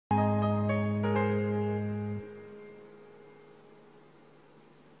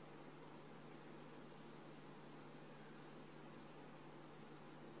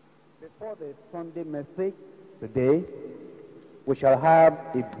the Sunday message today, we shall have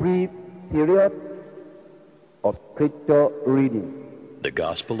a brief period of scripture reading. The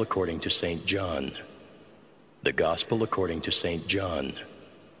Gospel according to St. John. The Gospel according to St. John.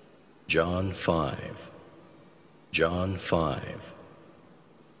 John 5. John 5.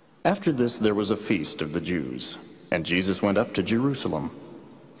 After this there was a feast of the Jews, and Jesus went up to Jerusalem.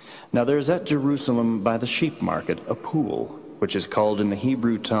 Now there is at Jerusalem by the sheep market a pool, which is called in the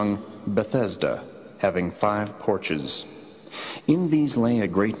Hebrew tongue Bethesda, having 5 porches. In these lay a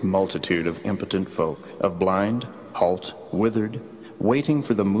great multitude of impotent folk, of blind, halt, withered, waiting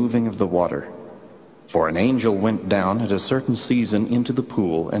for the moving of the water. For an angel went down at a certain season into the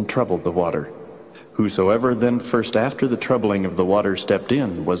pool and troubled the water. Whosoever then first after the troubling of the water stepped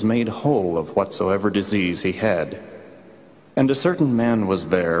in was made whole of whatsoever disease he had. And a certain man was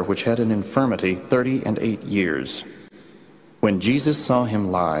there which had an infirmity 38 years. When Jesus saw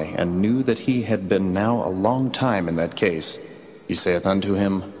him lie, and knew that he had been now a long time in that case, he saith unto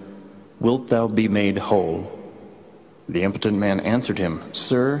him, Wilt thou be made whole? The impotent man answered him,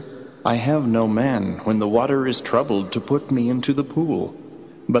 Sir, I have no man, when the water is troubled, to put me into the pool.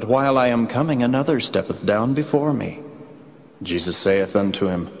 But while I am coming, another steppeth down before me. Jesus saith unto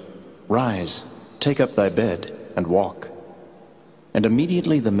him, Rise, take up thy bed, and walk. And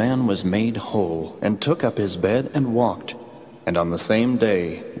immediately the man was made whole, and took up his bed, and walked. And on the same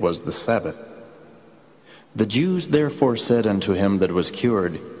day was the Sabbath. The Jews therefore said unto him that was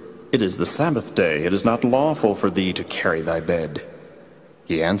cured, It is the Sabbath day, it is not lawful for thee to carry thy bed.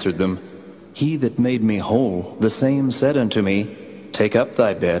 He answered them, He that made me whole, the same said unto me, Take up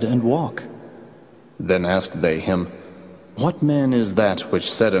thy bed, and walk. Then asked they him, What man is that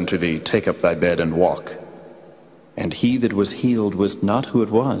which said unto thee, Take up thy bed, and walk? And he that was healed wist not who it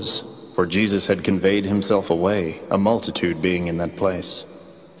was, for Jesus had conveyed himself away, a multitude being in that place.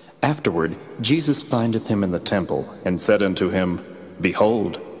 Afterward Jesus findeth him in the temple, and said unto him,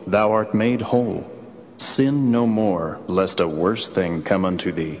 Behold, thou art made whole. Sin no more, lest a worse thing come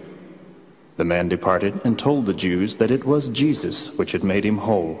unto thee. The man departed, and told the Jews that it was Jesus which had made him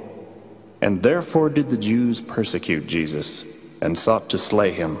whole. And therefore did the Jews persecute Jesus, and sought to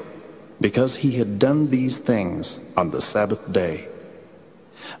slay him, because he had done these things on the Sabbath day.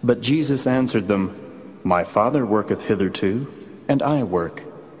 But Jesus answered them, My Father worketh hitherto, and I work.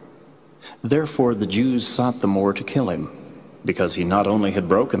 Therefore the Jews sought the more to kill him, because he not only had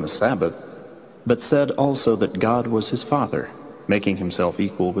broken the Sabbath, but said also that God was his Father, making himself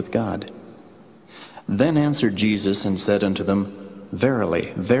equal with God. Then answered Jesus and said unto them,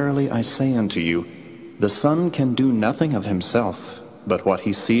 Verily, verily I say unto you, the Son can do nothing of himself, but what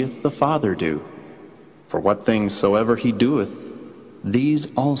he seeth the Father do. For what things soever he doeth, these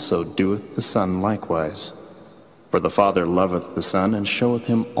also doeth the Son likewise. For the Father loveth the Son, and showeth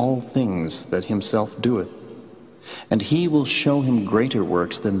him all things that himself doeth. And he will show him greater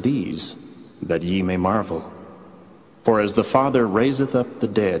works than these, that ye may marvel. For as the Father raiseth up the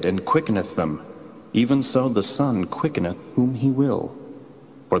dead, and quickeneth them, even so the Son quickeneth whom he will.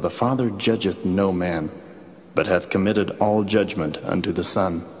 For the Father judgeth no man, but hath committed all judgment unto the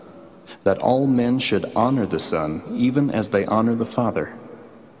Son, that all men should honor the Son, even as they honor the Father.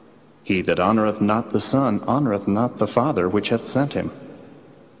 He that honoreth not the Son honoreth not the Father which hath sent him.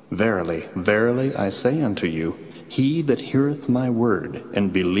 Verily, verily, I say unto you, he that heareth my word,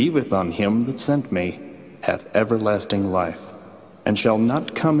 and believeth on him that sent me, hath everlasting life, and shall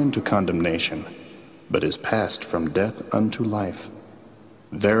not come into condemnation, but is passed from death unto life.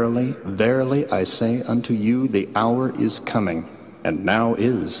 Verily, verily, I say unto you, the hour is coming, and now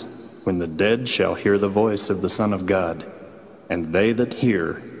is, when the dead shall hear the voice of the Son of God, and they that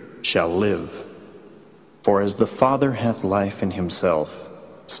hear shall live. For as the Father hath life in himself,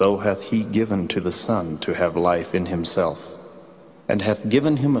 so hath he given to the Son to have life in himself, and hath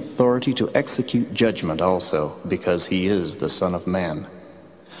given him authority to execute judgment also, because he is the Son of Man.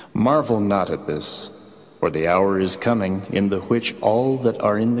 Marvel not at this, for the hour is coming, in the which all that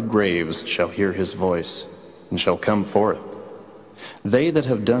are in the graves shall hear his voice, and shall come forth. They that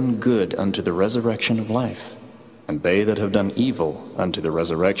have done good unto the resurrection of life, and they that have done evil unto the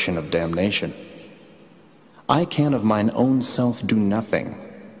resurrection of damnation. I can of mine own self do nothing.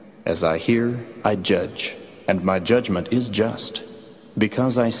 As I hear, I judge, and my judgment is just,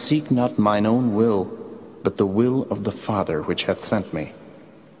 because I seek not mine own will, but the will of the Father which hath sent me.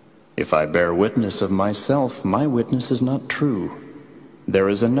 If I bear witness of myself, my witness is not true. There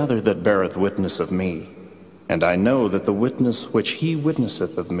is another that beareth witness of me, and I know that the witness which he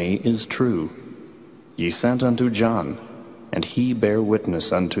witnesseth of me is true. Ye sent unto John, and he bare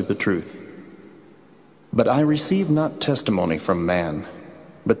witness unto the truth. But I receive not testimony from man,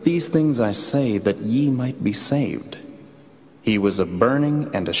 But these things I say, that ye might be saved. He was a burning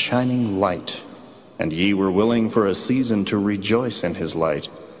and a shining light, and ye were willing for a season to rejoice in his light.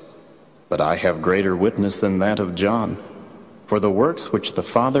 But I have greater witness than that of John. For the works which the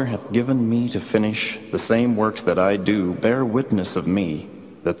Father hath given me to finish, the same works that I do, bear witness of me,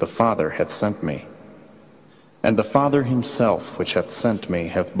 that the Father hath sent me. And the Father himself, which hath sent me,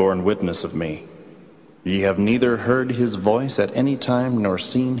 hath borne witness of me. Ye have neither heard his voice at any time, nor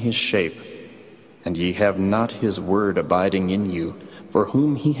seen his shape. And ye have not his word abiding in you, for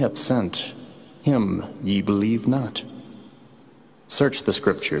whom he hath sent, him ye believe not. Search the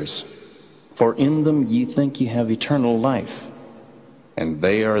Scriptures, for in them ye think ye have eternal life, and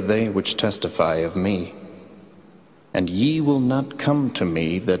they are they which testify of me. And ye will not come to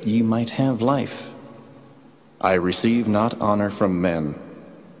me that ye might have life. I receive not honor from men,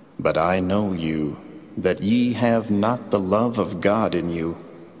 but I know you, that ye have not the love of God in you.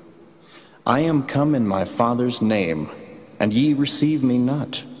 I am come in my Father's name, and ye receive me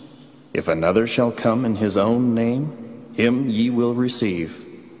not. If another shall come in his own name, him ye will receive.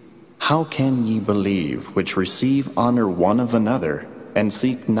 How can ye believe, which receive honor one of another, and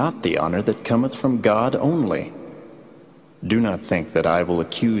seek not the honor that cometh from God only? Do not think that I will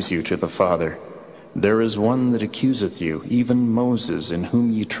accuse you to the Father. There is one that accuseth you, even Moses, in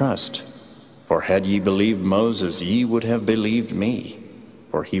whom ye trust. For had ye believed Moses, ye would have believed me,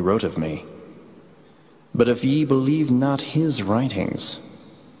 for he wrote of me. But if ye believe not his writings,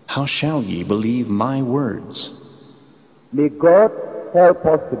 how shall ye believe my words? May God help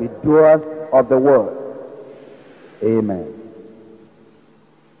us to be doers of the word. Amen.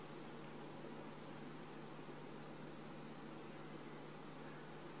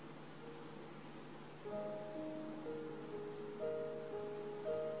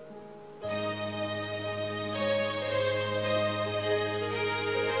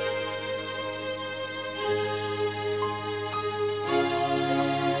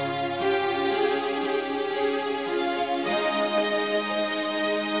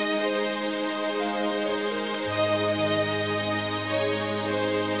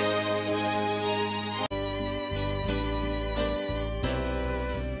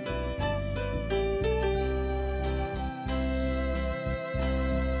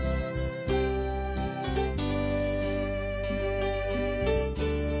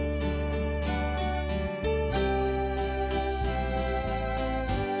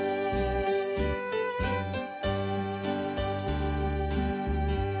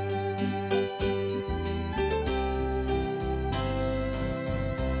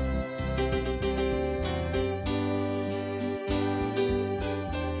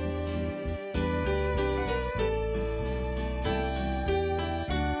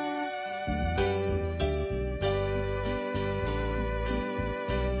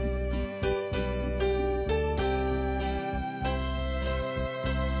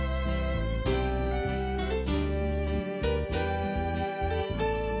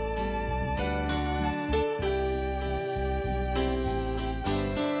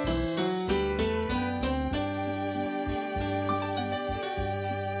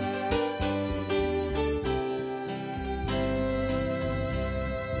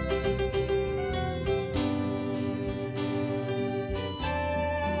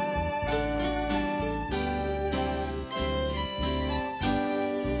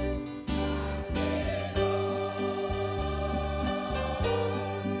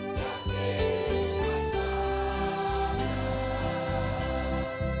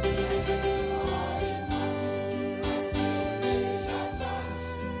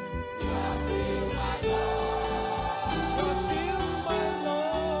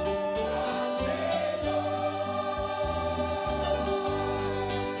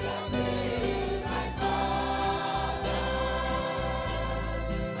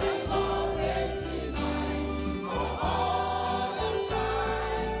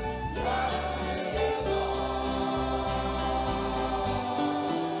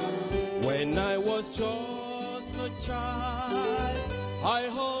 When I was just a child, I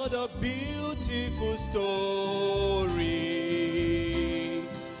heard a beautiful story.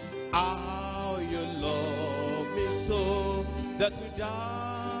 How you love me so, that you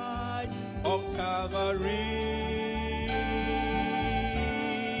died on Calvary.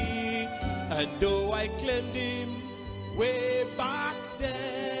 And though I claimed him way back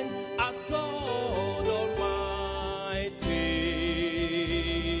then as God Almighty,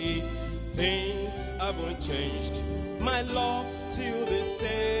 things haven't changed. My love's still the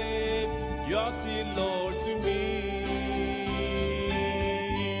same. You're still Lord to me.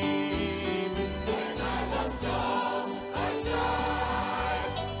 When I was just a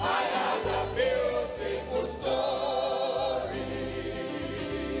child,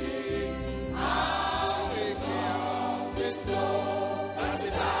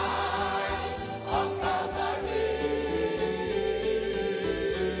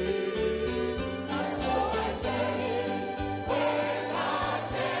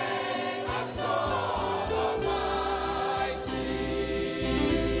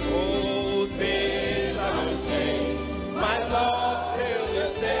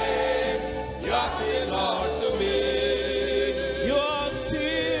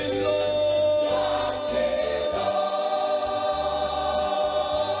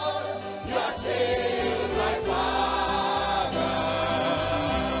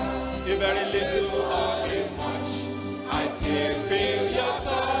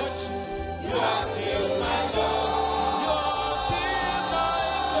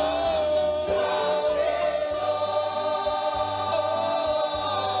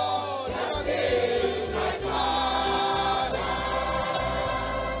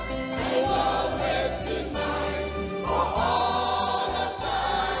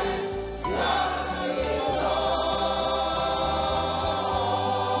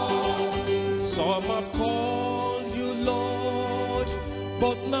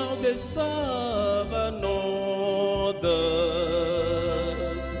 but now they serve another.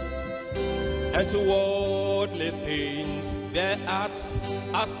 And to worldly things their hearts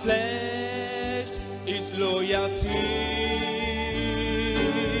has pledged its loyalty.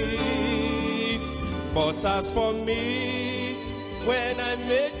 But as for me, when I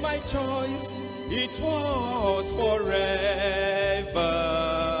made my choice, it was forever,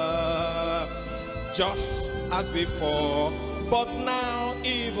 just as before. But now,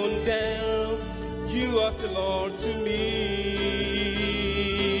 even then, you are the Lord to me.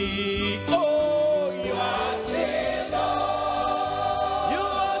 Oh, you are still Lord. You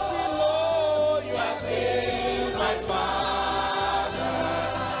are still Lord. You are still my Father.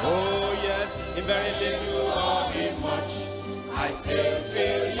 Oh, yes, in very little or in much, I still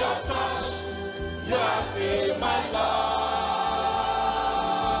feel your touch. You are still my Lord.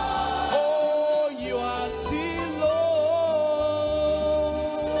 Oh, you are still Lord.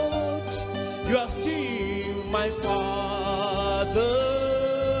 You are still my Father.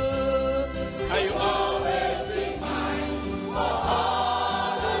 And you always be mine for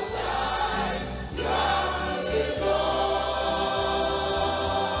all the time. You are still Lord.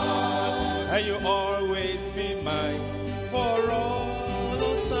 And you always be mine for all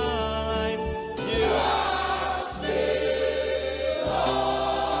the time. You are still Lord.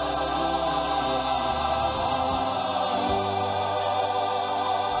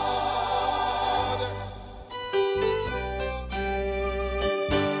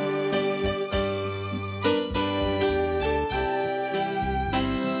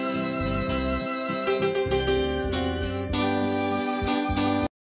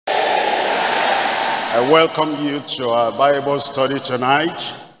 I welcome you to our Bible study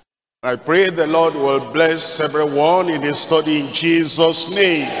tonight. I pray the Lord will bless everyone in his study in Jesus'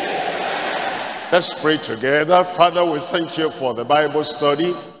 name. Let's pray together. Father, we thank you for the Bible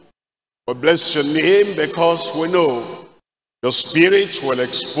study. We bless your name because we know your Spirit will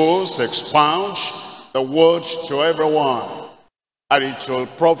expose, expound the word to everyone, and it will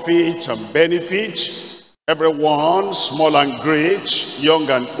profit and benefit everyone, small and great, young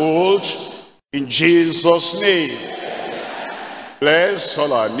and old, in Jesus' name. Bless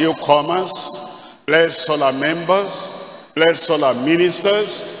all our newcomers, bless all our members, bless all our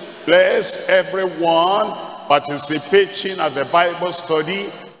ministers, bless everyone participating at the Bible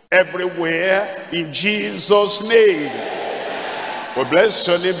study everywhere in Jesus' name. We bless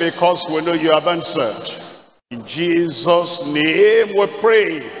your name because we know you have answered. In Jesus' name we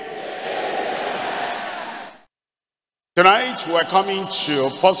pray. Tonight we're coming to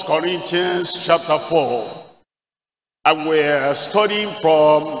 1 Corinthians chapter 4. And we're studying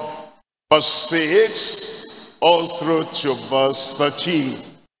from verse 6 all through to verse 13.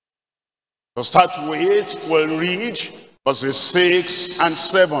 To start with, we'll read verses 6 and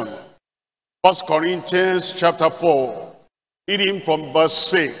 7. 1 Corinthians chapter 4, reading from verse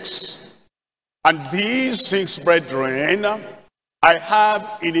 6. And these things, brethren, I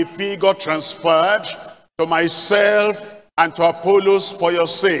have in a figure transferred to myself and to Apollos for your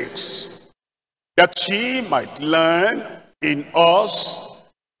sakes, that ye might learn in us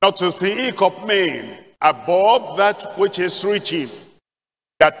not to think of men above that which is written,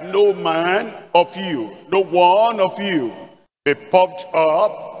 that no man of you, no one of you, be puffed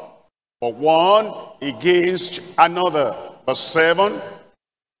up for one against another. Verse 7,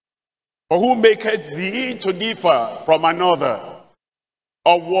 for who maketh thee to differ from another?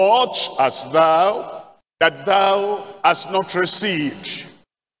 Or what hast thou that thou hast not received?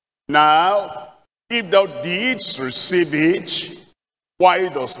 Now, if thou didst receive it, why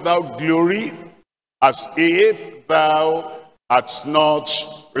dost thou glory as if thou hadst not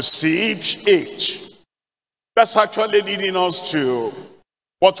received it? That's actually leading us to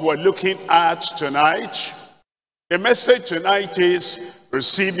what we're looking at tonight. The message tonight is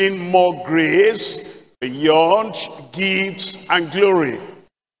receiving more grace beyond gifts and glory.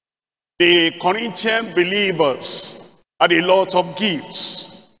 The Corinthian believers had a lot of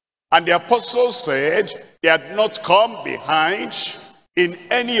gifts, and the apostle said they had not come behind in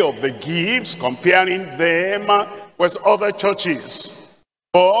any of the gifts, comparing them with other churches,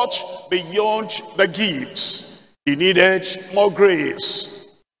 but beyond the gifts, he needed more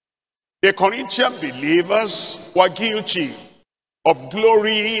grace. The Corinthian believers were guilty of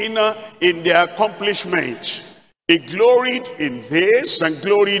glorying in their accomplishment. They gloried in this and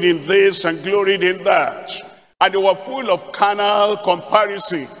gloried in this and gloried in that. And they were full of carnal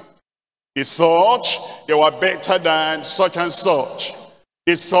comparison. They thought they were better than such and such.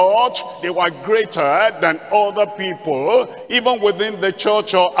 They thought they were greater than other people, even within the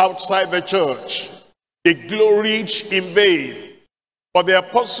church or outside the church. They gloried in vain. But the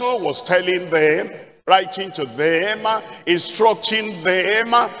apostle was telling them, writing to them, instructing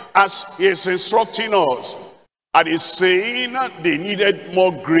them as he is instructing us. And he's saying they needed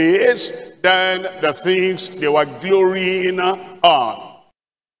more grace than the things they were glorying on.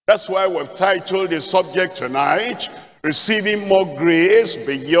 That's why we've titled the subject tonight, Receiving More Grace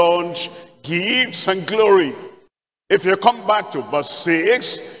Beyond Gifts and Glory. If you come back to verse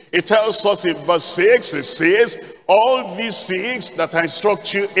 6, it tells us in verse 6, it says, all these things that I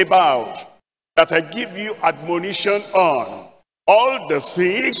instruct you about, that I give you admonition on, all the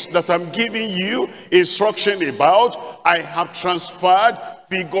things that I'm giving you instruction about, I have transferred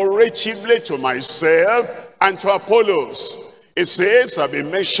figuratively to myself and to Apollos. It says, I've been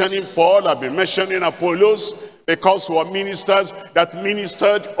mentioning Paul, I've been mentioning Apollos, because we are ministers that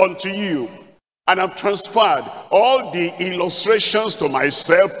ministered unto you. And I've transferred all the illustrations to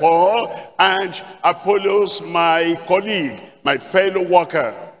myself, Paul, and Apollos, my colleague, my fellow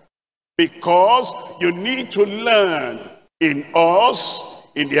worker. Because you need to learn in us,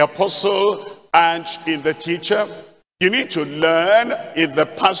 in the apostle, and in the teacher. You need to learn in the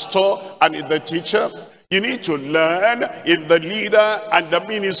pastor and in the teacher. You need to learn in the leader and the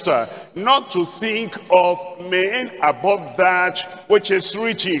minister, not to think of men above that which is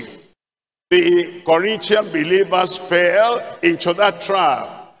written. The Corinthian believers fell into that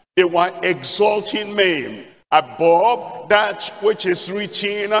trap. They were exalting men above that which is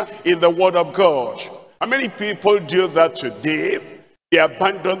written in the word of God. How many people do that today? They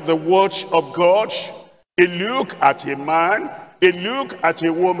abandon the word of God. They look at a man, they look at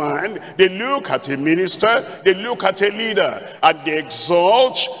a woman, they look at a minister, they look at a leader, and they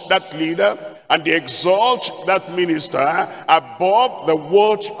exalt that leader and they exalt that minister above the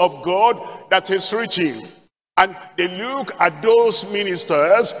word of God that is written. And they look at those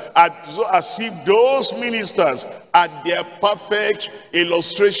ministers as if those ministers are their perfect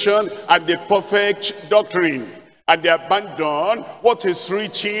illustration and the perfect doctrine. And they abandon what is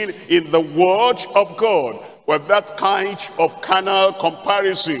written in the word of God with that kind of carnal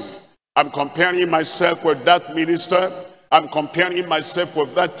comparison. I'm comparing myself with that minister. I'm comparing myself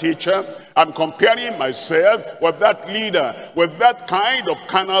with that teacher. I'm comparing myself with that leader. With that kind of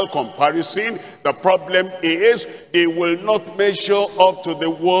carnal comparison, the problem is they will not measure up to the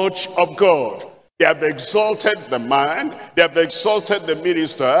word of God. They have exalted the man, they have exalted the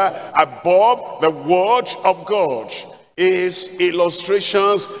minister above the word of God. His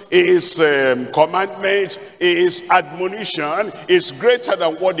illustrations, his commandment, his admonition is greater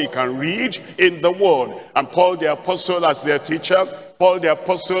than what they can read in the word. And Paul the apostle as their teacher, Paul the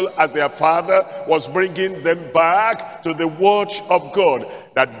apostle as their father, was bringing them back to the word of God,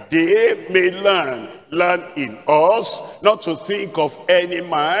 that they may learn in us, not to think of any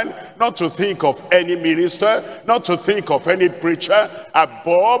man, not to think of any minister, not to think of any preacher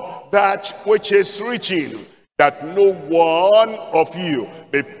above that which is written, that no one of you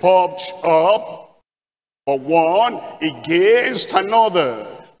be puffed up for one against another.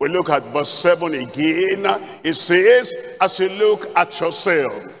 We look at verse 7 again. It says, as you look at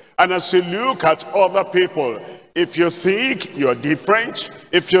yourself and as you look at other people, if you think you're different,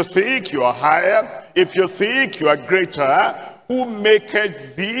 if you think you are higher, if you think you are greater, who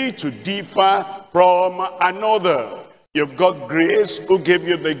maketh thee to differ from another? You've got grace, who gave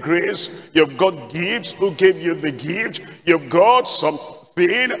you the grace? You've got gifts, who gave you the gift? You've got something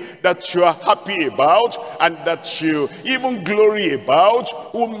that you are happy about and that you even glory about.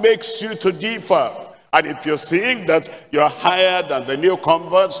 Who makes you to differ? And if you think that you're higher than the new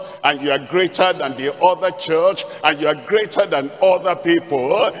converts, and you are greater than the other church, and you are greater than other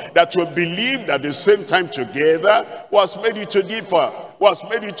people that will believe at the same time together, was made you to differ, was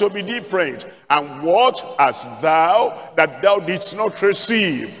made you to be different. And what hast thou that thou didst not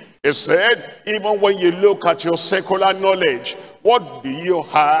receive? He said, even when you look at your secular knowledge, what do you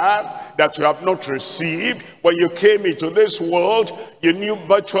have that you have not received? When you came into this world, you knew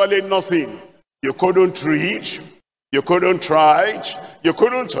virtually nothing. You couldn't read, you couldn't write, you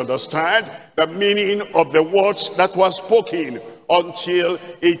couldn't understand the meaning of the words that were spoken until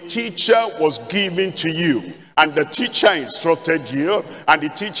a teacher was given to you. And the teacher instructed you, and the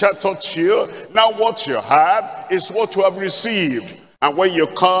teacher taught you. Now what you have is what you have received. And when you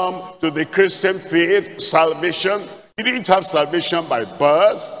come to the Christian faith, salvation, you didn't have salvation by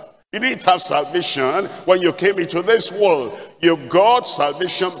birth. You didn't have salvation when you came into this world. You've got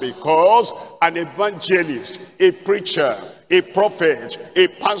salvation because an evangelist, a preacher, a prophet, a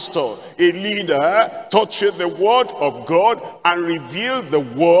pastor, a leader taught you the word of God and revealed the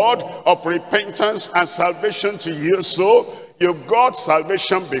word of repentance and salvation to you. So you've got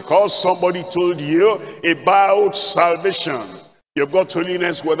salvation because somebody told you about salvation. You've got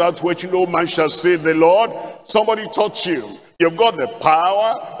holiness without which no man shall see the Lord. Somebody taught you. You've got the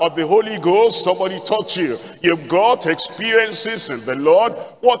power of the Holy Ghost. Somebody taught you. You've got experiences in the Lord.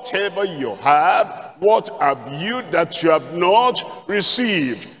 Whatever you have, what have you that you have not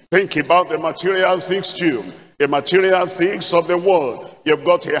received? Think about the material things too. The material things of the world. You've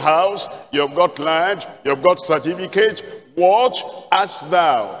got a house, you've got land, you've got certificate. What hast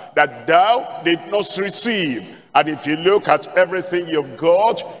thou that thou did not receive? And if you look at everything you've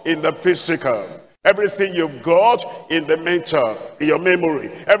got in the physical, everything you've got in the mental, in your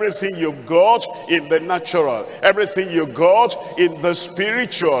memory, everything you've got in the natural, everything you got in the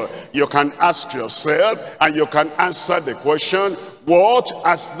spiritual, you can ask yourself and you can answer the question, what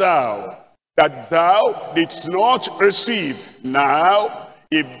hast thou that thou didst not receive? Now,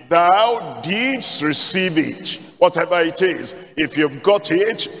 if thou didst receive it, whatever it is, if you've got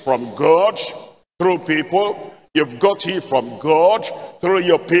it from God through people, you've got it from God through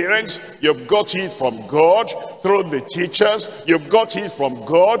your parents, you've got it from God through the teachers, you've got it from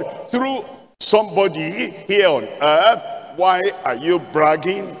God through somebody here on earth, why are you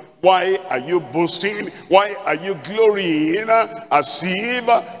bragging? Why are you boasting? Why are you glorying as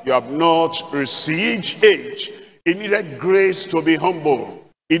if you have not received it? It needed grace to be humble.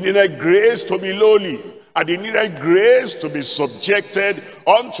 It needed grace to be lowly. And it needed grace to be subjected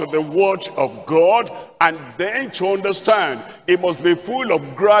unto the word of God, and then to understand they must be full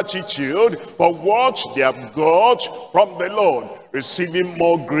of gratitude for what they have got from the Lord. Receiving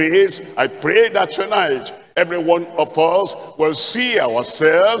more grace, I pray that tonight every one of us will see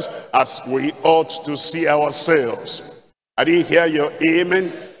ourselves as we ought to see ourselves. I didn't hear your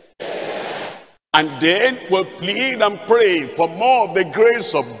amen. And then we'll plead and pray for more of the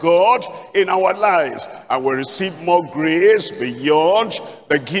grace of God in our lives. And we'll receive more grace beyond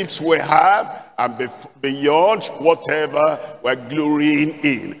the gifts we have and beyond whatever we're glorying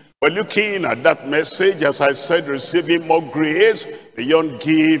in. We're looking at that message, as I said, receiving more grace beyond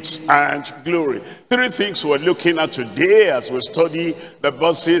gifts and glory. Three things we're looking at today as we study the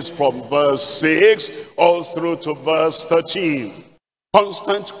verses from verse 6 all through to verse 13.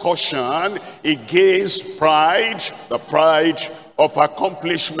 Constant caution against pride, the pride of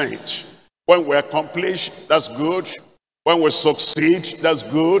accomplishment. When we accomplish, that's good. When we succeed, that's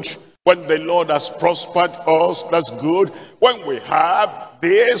good. When the Lord has prospered us, that's good. When we have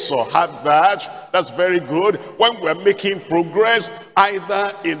this or have that, that's very good. When we're making progress,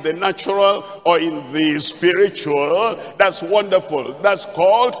 either in the natural or in the spiritual, that's wonderful. That's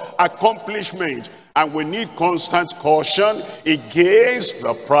called accomplishment. And we need constant caution against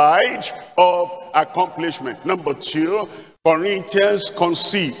the pride of accomplishment. Number 2, Corinthians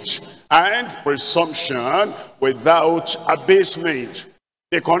conceit and presumption without abasement.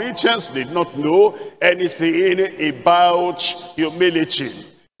 The Corinthians did not know anything about humility,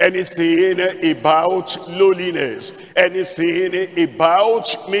 anything about lowliness, anything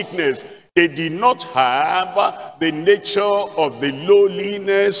about meekness. They did not have the nature of the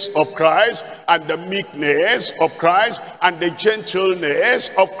lowliness of Christ and the meekness of Christ and the gentleness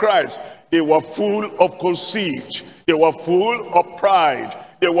of Christ. They were full of conceit. They were full of pride.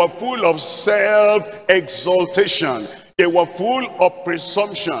 They were full of self-exaltation. They were full of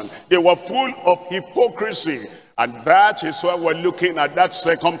presumption. They were full of hypocrisy. And that is why we're looking at that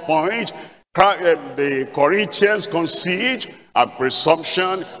second point. The Corinthians conceit and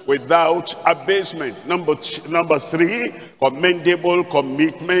presumption without abasement. Number 3, commendable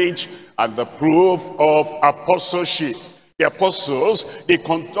commitment and the proof of apostleship. The apostles, they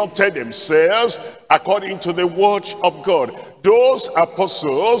conducted themselves according to the word of God. Those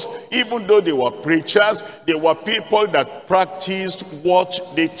apostles, even though they were preachers, they were people that practiced what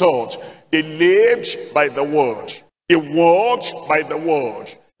they taught. They lived by the word. They walked by the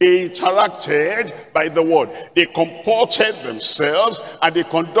word. They interacted by the word. They comported themselves and they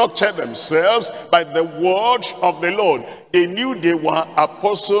conducted themselves by the word of the Lord. They knew they were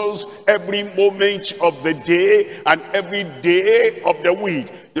apostles every moment of the day and every day of the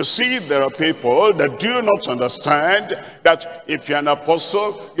week. You see, there are people that do not understand that if you're an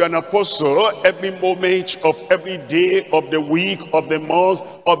apostle every moment of every day of the week, of the month,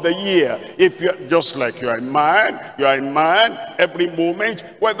 of the year. If you're just like you're a man every moment,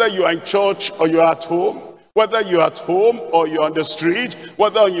 whether you're in church or you're at home. Whether you're at home or you're on the street,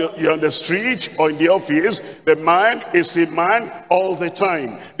 whether you're on the street or in the office, the man is a man all the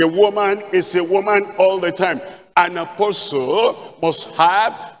time. The woman is a woman all the time. An apostle must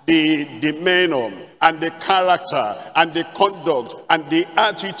have the demeanor and the character and the conduct and the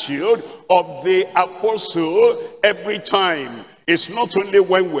attitude of the apostle every time. It's not only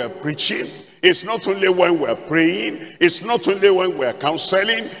when we're preaching. It's not only when we're praying, it's not only when we're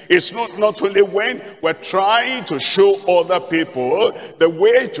counseling, it's not only when we're trying to show other people the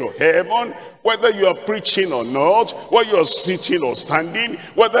way to heaven, whether you are preaching or not, whether you're sitting or standing,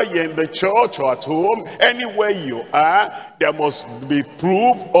 whether you're in the church or at home, anywhere you are, there must be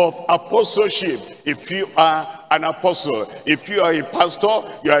proof of apostleship. If you are an apostle, if you are a pastor,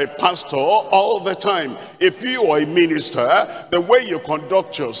 you are a pastor all the time. If you are a minister, the way you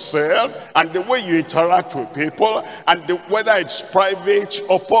conduct yourself and the way you interact with people, and whether it's private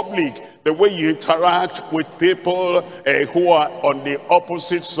or public, the way you interact with people who are on the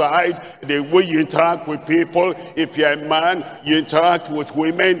opposite side, the way you interact with people. If you're a man, you interact with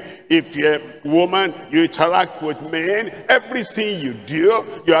women. If you're a woman, you interact with men. Everything you do,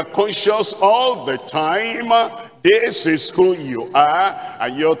 you are conscious all the time. This is who you are,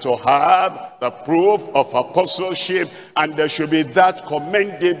 and you're to have the proof of apostleship, and there should be that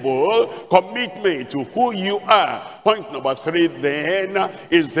commendable commitment to who you are. Point number 3 then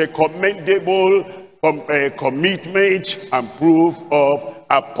is the commendable commitment and proof of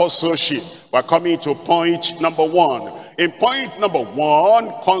apostleship. We're coming to point number 1. In point number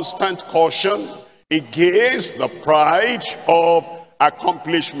 1, constant caution against the pride of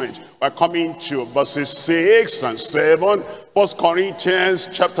accomplishment. We're coming to verses 6 and 7, 1 Corinthians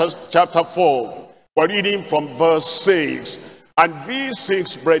chapter 4. We're reading from verse 6. And these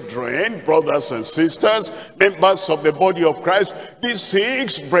 6 brethren, brothers and sisters, members of the body of Christ, these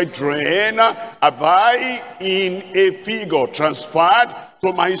 6 brethren have I in a figure transferred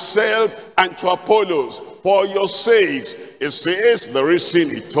to myself and to Apollos for your sakes. It says the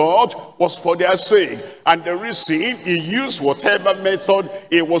reason he taught was for their sake, and the reason he used whatever method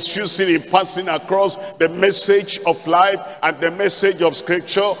he was using in passing across the message of life and the message of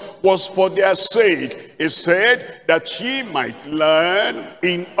scripture was for their sake. He said that ye might learn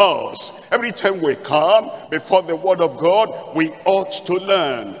in us. Every time we come before the word of God, we ought to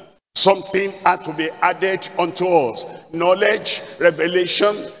learn. Something had to be added unto us. Knowledge,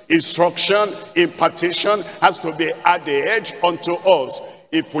 revelation, instruction, impartation has to be added unto us.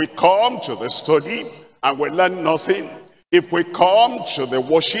 If we come to the study and we learn nothing, if we come to the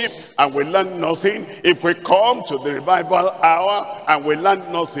worship and we learn nothing, if we come to the revival hour and we learn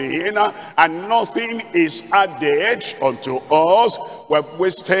nothing, and nothing is added unto us, we've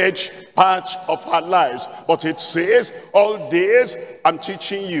wasted part of our lives. But it says, all days I'm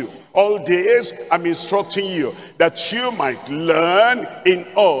teaching you, all days I'm instructing you, that you might learn in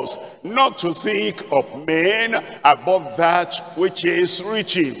us, not to think of men above that which is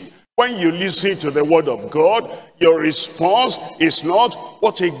written. When you listen to the word of God, your response is not,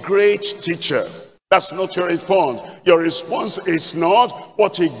 what a great teacher. That's not your response. Your response is not,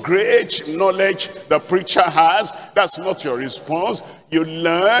 what a great knowledge the preacher has. That's not your response. You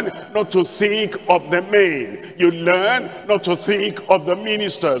learn not to think of the men. You learn not to think of the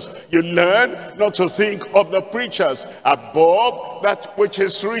ministers. You learn not to think of the preachers above that which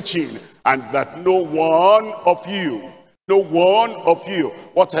is written, and that no one of you,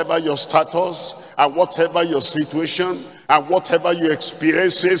 whatever your status and whatever your situation and whatever your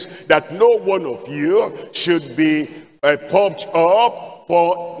experiences, that no one of you should be puffed up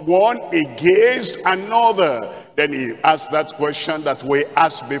for one against another. Then he asked that question that we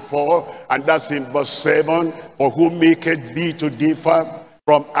asked before, and that's in verse 7. For who maketh thee to differ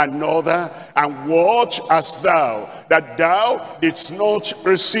from another? And what hast thou that thou didst not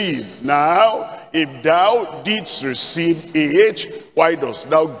receive? Now, if thou didst receive it, why dost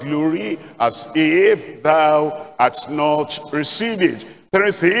thou glory as if thou hadst not received it?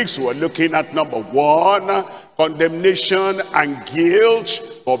 3 things we're looking at. Number 1, condemnation and guilt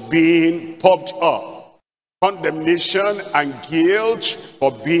for being puffed up. Condemnation and guilt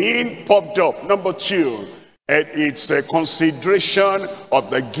for being puffed up. Number 2, it's a consideration of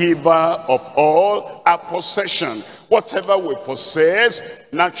the giver of all our possession. Whatever we possess,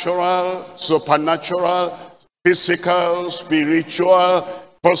 natural, supernatural, physical, spiritual,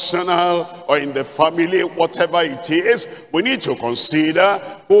 personal, or in the family, whatever it is, we need to consider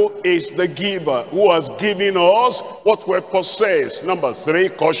who is the giver, who has given us what we possess. Number 3,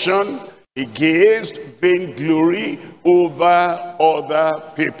 caution against vainglory over other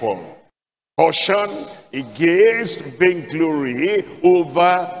people. Caution against vainglory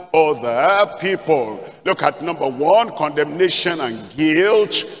over other people. Look at number 1, condemnation and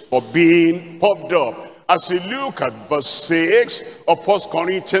guilt for being puffed up. As you look at verse 6 of 1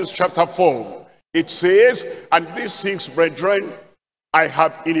 Corinthians chapter 4, it says, and these 6 brethren I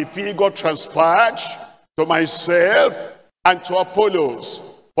have in a figure transferred to myself and to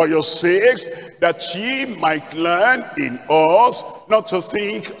Apollos for your sakes, that ye might learn in us not to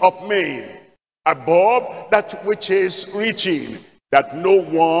think of men. above that which is written, that no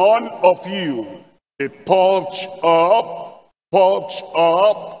one of you be puffed up, puffed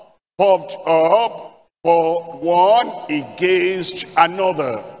up, puffed up for one against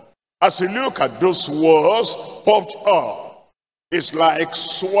another. As you look at those words, puffed up, it's like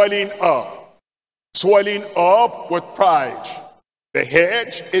swelling up with pride. The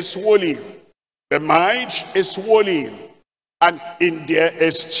head is swollen, the mind is swollen, and in their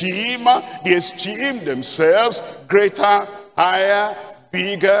esteem, they esteem themselves greater, higher,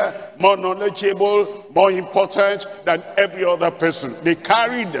 bigger, more knowledgeable, more important than every other person. They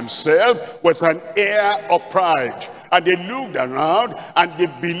carried themselves with an air of pride, and they looked around and they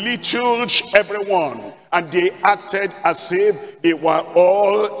belittled everyone, and they acted as if they were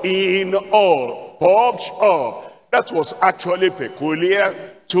all in all, puffed up. That was actually peculiar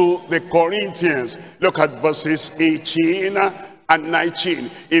to the Corinthians. Look at verses 18 and 19.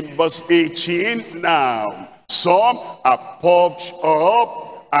 In verse 18, now some are puffed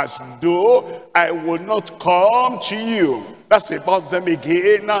up as though I would not come to you. That's about them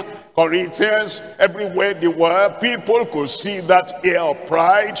again. Corinthians, everywhere they were, people could see that air of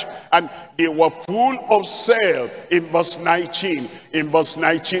pride, and they were full of self. In verse 19,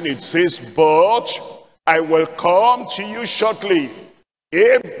 it says, but I will come to you shortly,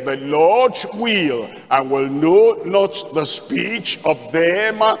 if the Lord will, and will know not the speech of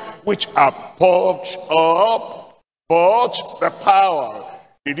them which are puffed up, but the power.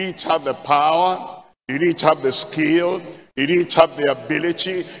 They didn't have the power, they didn't have the skill, they didn't have the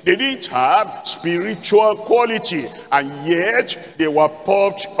ability, they didn't have spiritual quality, and yet they were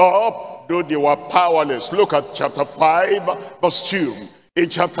puffed up, though they were powerless. Look at chapter 5, verse 2. In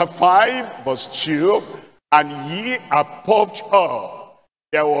chapter 5, verse 2, and ye are puffed up.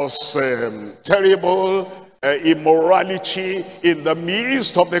 There was terrible immorality in the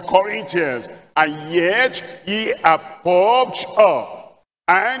midst of the Corinthians, and yet ye are puffed up,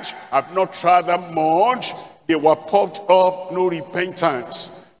 and have not rather mourned. They were puffed up, no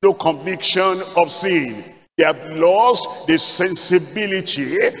repentance, no conviction of sin. They have lost the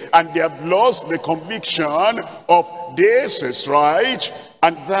sensibility, and they have lost the conviction of this is right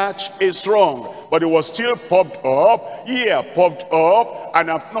and that is wrong. But it was still puffed up. Ye are puffed up, and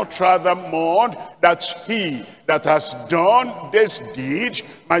have not rather mourned, that he that has done this deed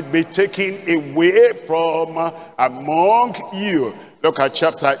might be taken away from among you. Look at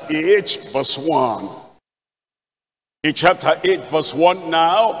chapter 8, verse 1. In chapter 8, verse 1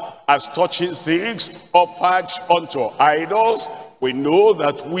 now, as touching things offered unto idols, we know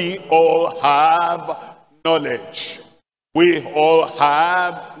that we all have knowledge. We all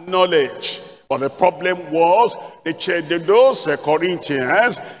have knowledge. But the problem was, those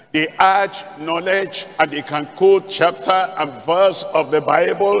Corinthians, they had knowledge and they can quote chapter and verse of the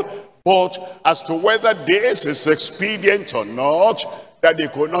Bible, but as to whether this is expedient or not, that they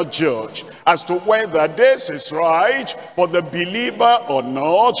could not judge. As to whether this is right for the believer or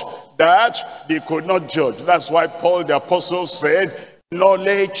not, that they could not judge. That's why Paul the apostle said,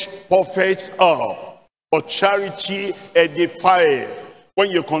 knowledge puffeth up, but charity edifieth. When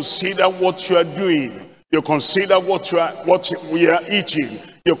you consider what you are doing, you consider what we are eating,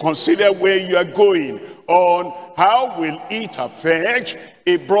 you consider where you are going, on how will it affect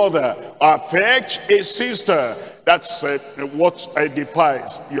a brother, affect a sister. That's what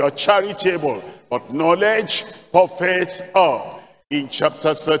edifies. You are charitable, but knowledge puffeth up. In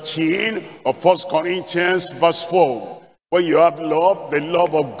chapter 13 of 1 Corinthians verse 4, when you have love, the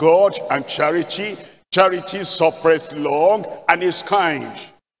love of God and charity, charity suffereth long and is kind.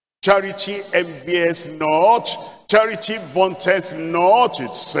 Charity envieth not, charity vaunteth not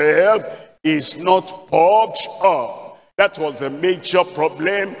itself, is not puffed up. That was the major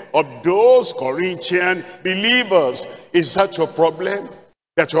problem of those Corinthian believers. Is that your problem?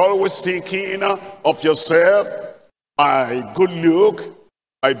 That you're always thinking of yourself, my good look,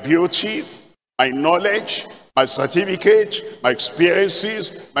 my beauty, my knowledge, my certificate, my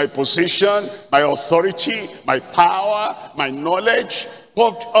experiences, my position, my authority, my power, my knowledge,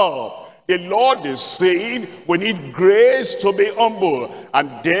 puffed up. The Lord is saying we need grace to be humble,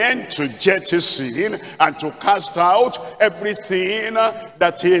 and then to jettison and to cast out everything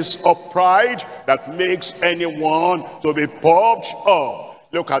that is of pride that makes anyone to be puffed up.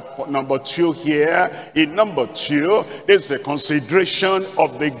 Look at number 2 here. In number 2, there's a consideration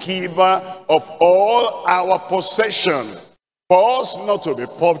of the giver of all our possession. For us not to be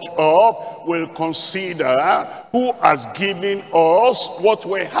puffed up, we'll consider who has given us what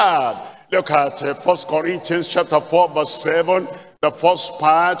we have. Look at 1 Corinthians chapter 4 verse 7, the first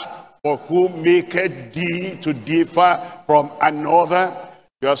part. For who maketh thee to differ from another?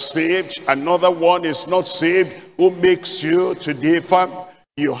 You are saved, another one is not saved. Who makes you to differ?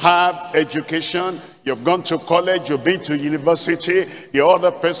 You have education, you've gone to college, you've been to university. The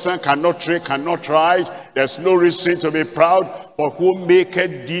other person cannot read, cannot write. There's no reason to be proud. For who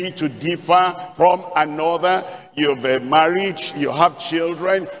maketh thee to differ from another? You've married, you have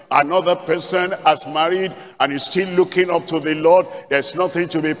children, another person has married and is still looking up to the Lord. There's nothing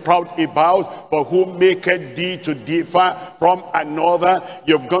to be proud about. For who maketh thee to differ from another?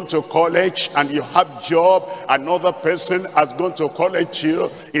 You've gone to college and you have job. Another person has gone to college too.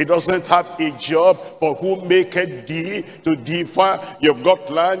 He doesn't have a job. For who maketh thee to differ? You've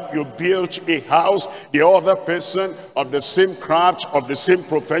got land, you built a house. The other person of the same craft, of the same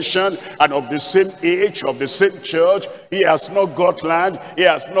profession, and of the same age, of the same church, he has not got land, he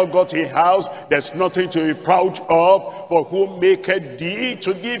has not got a house. There's nothing to be proud of. For who maketh thee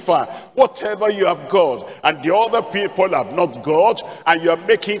to differ? Whatever you have got and the other people have not got, and you're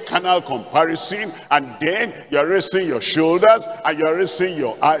making carnal comparison, and then you're raising your shoulders, and you're raising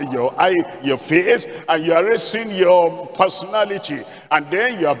your face, and you're raising your personality, and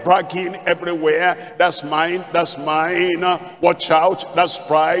then you're bragging everywhere. That's mine, that's mine. Watch out, that's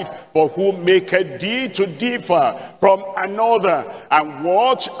pride. For who maketh thee to differ from another? And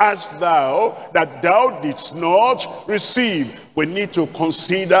what hast thou that thou didst not receive? We need to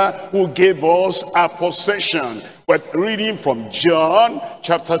consider who gave us our possession. We're reading from John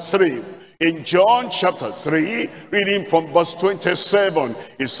chapter 3. In John chapter 3, reading from verse 27,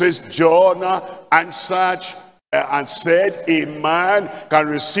 it says, John answered and said, a man can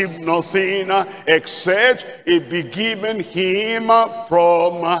receive nothing except it be given him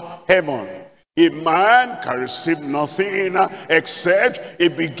from heaven. A man can receive nothing except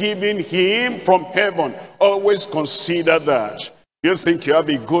it be given him from heaven. Always consider that. You think you have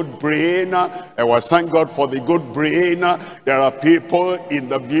a good brain? Well, thank God for the good brain. There are people in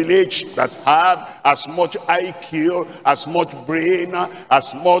the village that have as much IQ, as much brain,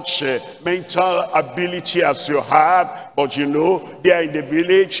 as much mental ability as you have. But you know, they are in the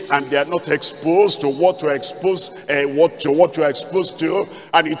village and they are not exposed to what you're exposed to.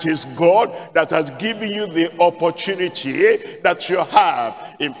 And it is God that has given you the opportunity that you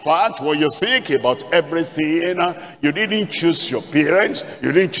have. In fact, when you think about everything, you didn't choose your parents,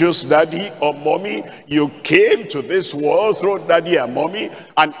 you didn't choose daddy or mommy. You came to this world through daddy and mommy,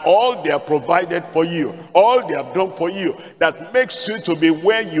 and all they have provided for you, all they have done for you, that makes you to be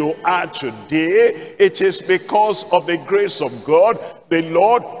where you are today. It is because of the grace of God. The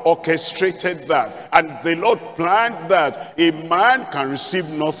Lord orchestrated that, and the Lord planned that. A man can receive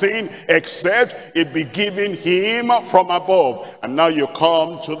nothing except it be given him from above. And now you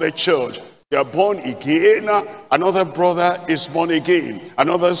come to the church. You are born again. Another brother is born again.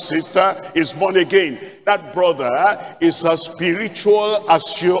 Another sister is born again. That brother is as spiritual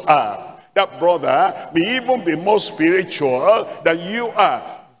as you are. That brother may even be more spiritual than you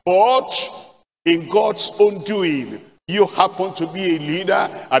are. But in God's own doing, you happen to be a leader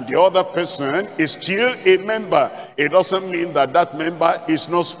and the other person is still a member. It doesn't mean that that member is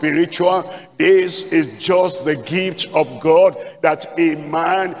not spiritual. This is just the gift of God, that a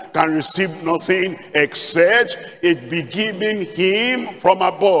man can receive nothing except it be given him from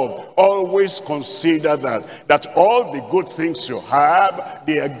above. Always consider that all the good things you have,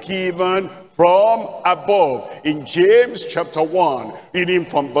 they are given from above. In James chapter 1, reading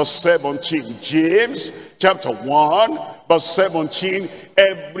from verse 17. James chapter 1, verse 17.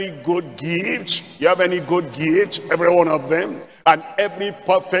 Every good gift, you have any good gift? Every one of them. And every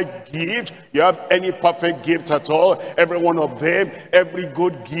perfect gift, you have any perfect gift at all? Every one of them. Every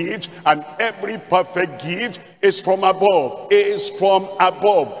good gift and every perfect gift is from above. Is from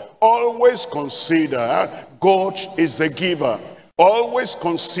above. Always consider God is the giver. Always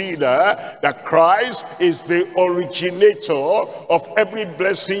consider that Christ is the originator of every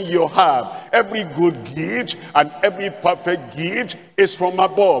blessing you have. Every good gift and every perfect gift is from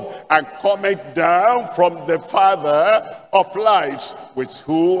above and cometh down from the Father of lights, with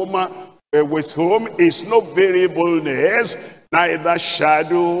whom is no variableness, neither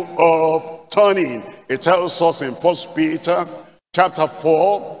shadow of turning. It tells us in 1 Peter chapter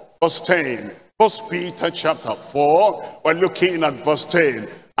 4, verse 10. 1 Peter chapter 4, we're looking at verse 10.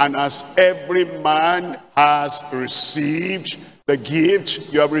 And as every man has received the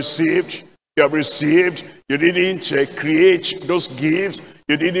gift, you have received. You didn't create those gifts.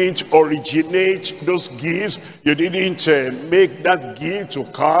 You didn't originate those gifts. You didn't make that gift to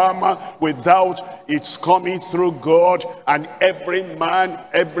come without it's coming through God. And every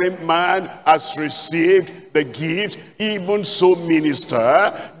man has received the gift. Even so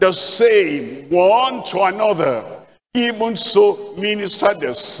minister the same one to another Even so, minister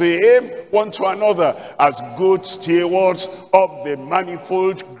the same one to another as good stewards of the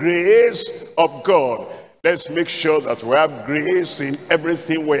manifold grace of God. Let's make sure that we have grace in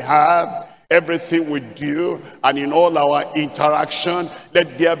everything we have, everything we do, and in all our interaction.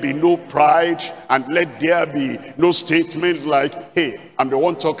 Let there be no pride, and let there be no statement like, hey, I'm the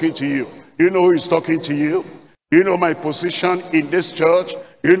one talking to you. Do you know who is talking to you? Do you know my position in this church?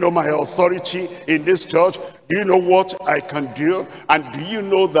 Do you know my authority in this church? Do you know what I can do? And do you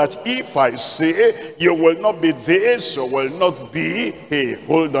know that if I say you will not be this, you will not be, hey,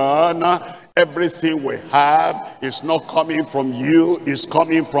 hold on. Everything we have is not coming from you, it's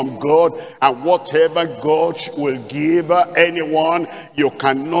coming from God. And whatever God will give anyone, you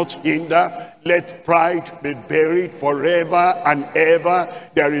cannot hinder. Let pride be buried forever and ever.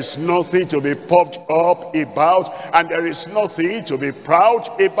 There is nothing to be puffed up about, and there is nothing to be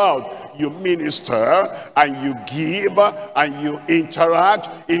proud about. You minister and you give and you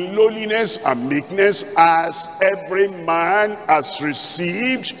interact in lowliness and meekness, as every man has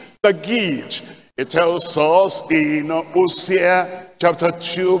received the gift. It tells us in Hosea chapter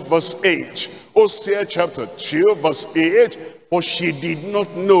 2 verse 8. Hosea chapter 2 verse 8. For she did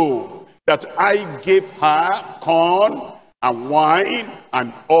not know that I gave her corn and wine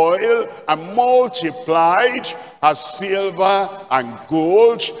and oil, and multiplied her silver and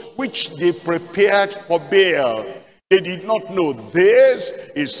gold, which they prepared for Baal. They did not know this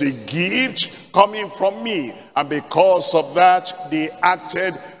is a gift coming from me. And because of that, they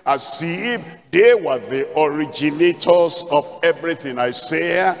acted as if they were the originators of everything.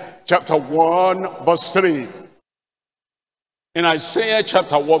 Isaiah chapter 1 verse 3. In Isaiah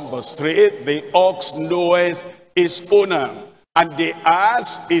chapter 1 verse 3, the ox knoweth his owner, and the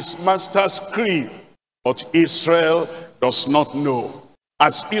ass his master's crib. But Israel does not know.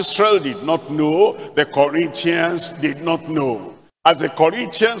 As Israel did not know, the Corinthians did not know. As the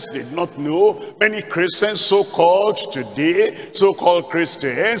Corinthians did not know, many Christians, so-called today, so-called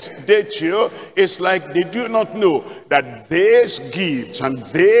Christians, they too, it's like they do not know that this gift and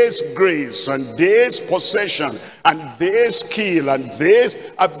this grace and this possession and this skill and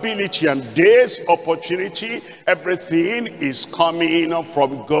this ability and this opportunity, everything is coming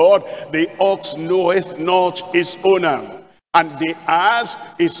from God. The ox knoweth not his owner, and the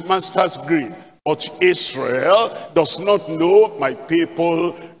ass his master's grip. But Israel does not know, my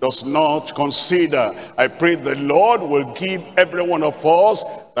people does not consider. I pray the Lord will give every one of us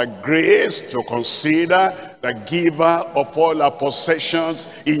the grace to consider the giver of all our possessions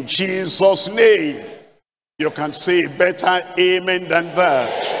in Jesus' name. You can say better amen than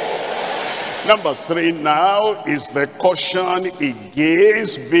that. Number 3 now is the caution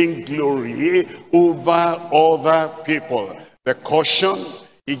against vainglory over other people. The caution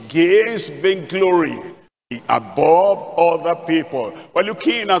against vainglory above other people. We're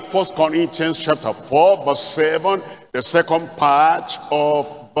looking at 1 Corinthians chapter 4 verse 7, the second part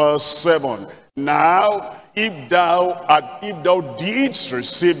of verse 7. Now, if thou didst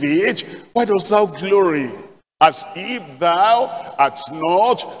receive it, why dost thou glory, as if thou hadst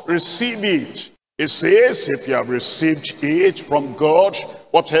not received it? It says, if you have received it from God,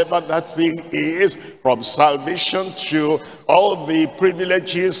 whatever that thing is, from salvation to all the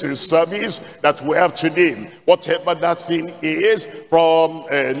privileges and service that we have today, whatever that thing is, from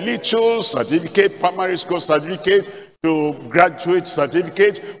a little certificate, primary school certificate, to graduate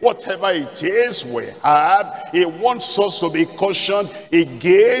certificate, whatever it is we have, he wants us to be cautioned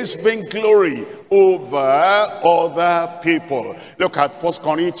against vainglory over other people. Look at 1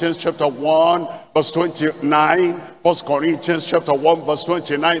 Corinthians chapter 1 verse 29. 1 Corinthians chapter 1 verse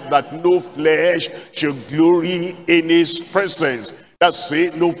 29, that no flesh should glory in his presence. That's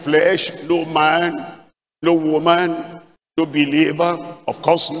it, no flesh, no man, no woman, no believer, of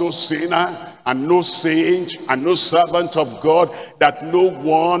course no sinner, and no saint, and no servant of God, that no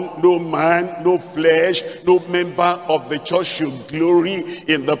one, no man, no flesh, no member of the church should glory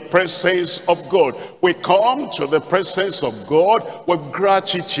in the presence of God. We come to the presence of God with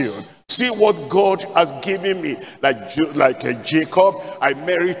gratitude. See what God has given me. Like Jacob, I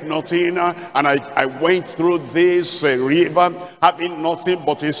merit nothing, and I went through this river having nothing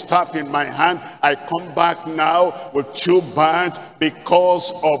but a staff in my hand. I come back now with 2 bands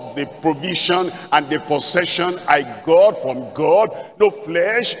because of the provision and the possession I got from God. No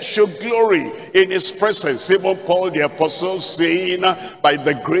flesh should glory in his presence. Even Paul the apostle saying, by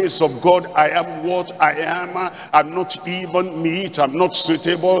the grace of God, I am what I am. I'm not even meet, I'm not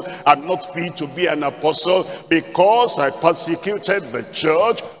suitable, I'm am not fit to be an apostle because I persecuted the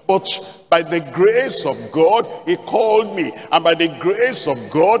church, but by the grace of God, he called me. And by the grace of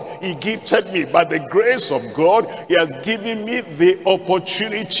God, he gifted me. By the grace of God, he has given me the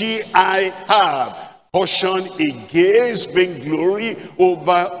opportunity I have. Portion against being glory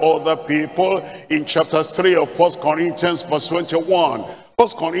over other people in chapter 3 of 1 Corinthians verse 21. 1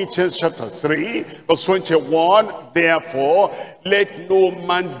 Corinthians chapter 3 verse 21. Therefore, let no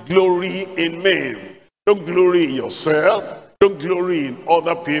man glory in men. Don't glory in yourself. Don't glory in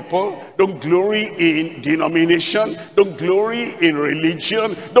other people. Don't glory in denomination. Don't glory in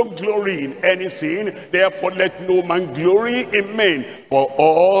religion. Don't glory in anything. Therefore, let no man glory in men, for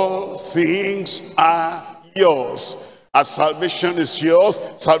all things are yours. As salvation is yours,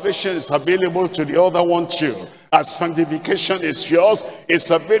 salvation is available to the other one too. As sanctification is yours,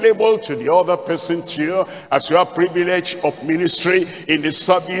 it's available to the other person too. As you have privilege of ministry in the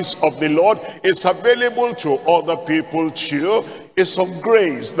service of the Lord, it's available to other people too. It's some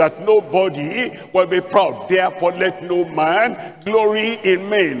grace that nobody will be proud. Therefore, let no man glory in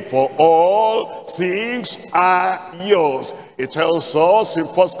men, for all things are yours. It tells us in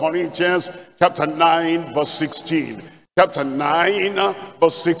 1 Corinthians chapter 9 verse 16. Chapter 9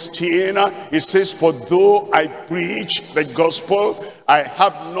 verse 16, it says, for though I preach the gospel, I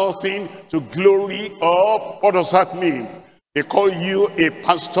have nothing to glory of. What does that mean? They call you a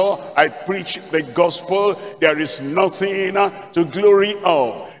pastor, I preach the gospel, there is nothing to glory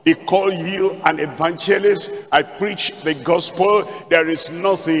of. They call you an evangelist, I preach the gospel, there is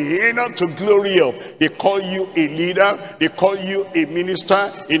nothing to glory of. They call you a leader, they call you a minister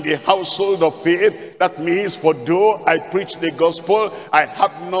in the household of faith. That means, for though I preach the gospel, I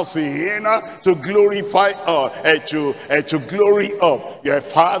have nothing to glorify to glory of. You're a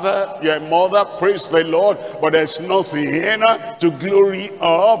father, you're a mother, praise the Lord, but there's nothing to glory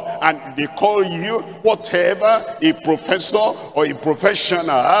of. And they call you whatever, a professor or a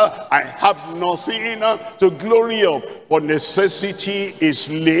professional, I have nothing to glory of, for necessity is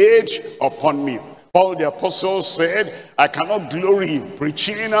laid upon me. Paul the apostle said, I cannot glory in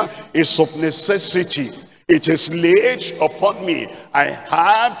preaching, it's of necessity. It is laid upon me. I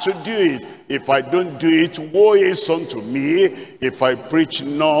have to do it. If I don't do it, woe is unto me if I preach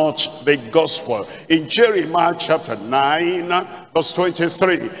not the gospel. In Jeremiah chapter 9 verse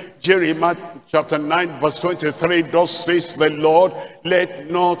 23, Jeremiah chapter 9 verse 23, thus says the Lord,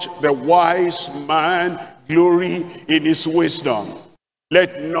 let not the wise man glory in his wisdom.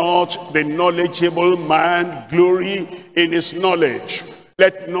 Let not the knowledgeable man glory in his knowledge.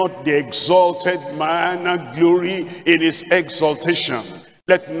 Let not the exalted man glory in his exaltation.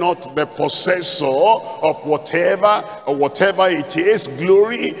 Let not the possessor of whatever it is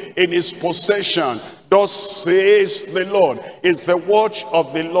glory in his possession. Thus says the Lord. It's the watch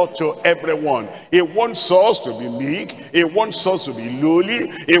of the Lord to everyone. He wants us to be meek. He wants us to be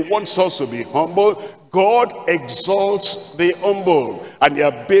lowly. He wants us to be humble. God exalts the humble, and he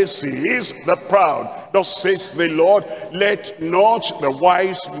abases the proud. Thus says the Lord, let not the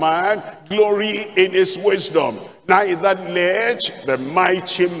wise man glory in his wisdom, neither let the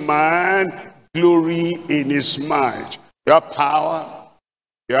mighty man glory in his might. You have power,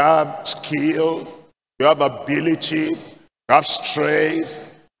 you have skill, you have ability, you have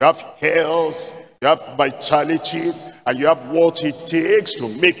strength, you have health, you have vitality, and you have what it takes to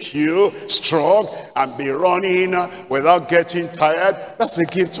make you strong and be running without getting tired. That's the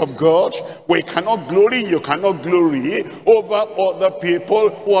gift of God. We cannot glory, you cannot glory over other people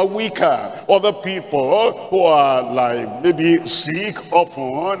who are weaker, other people who are like maybe sick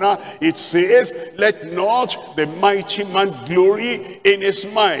often. It says, let not the mighty man glory in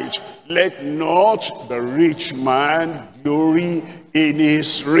his might. Let not the rich man glory in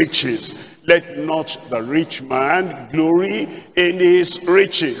his riches. Let not the rich man glory in his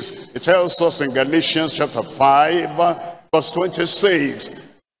riches. It tells us in Galatians chapter 5 verse 26.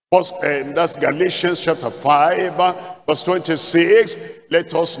 That's Galatians chapter 5 verse 26.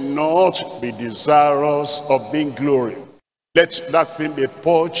 Let us not be desirous of being glory. Let that thing be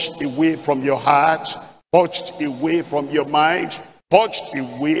purged away from your heart, purged away from your mind, purged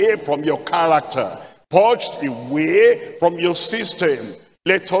away from your character, purged away from your system.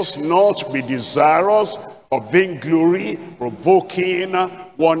 Let us not be desirous of vainglory, provoking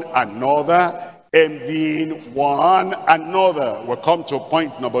one another, envying one another. We'll come to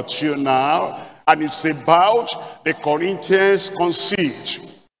point number 2 now, and it's about the Corinthians'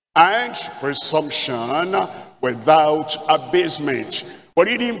 conceit and presumption without abasement. We're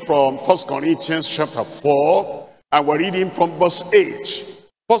reading from 1 Corinthians chapter 4, and we're reading from verse 8.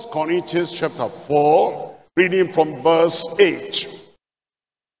 1 Corinthians chapter 4, reading from verse 8.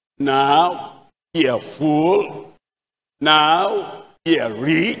 Now ye are full. Now ye are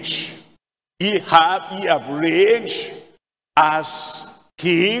rich. Ye have reigned as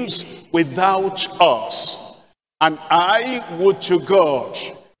kings without us. And I would to God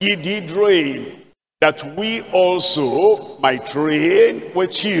ye did reign, that we also might reign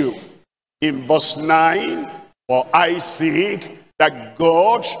with you. In verse 9, for I think that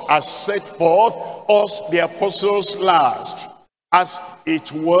God has set forth us the apostles last, as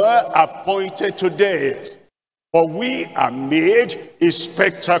it were appointed to death. For we are made a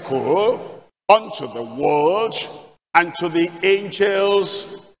spectacle unto the world, and to the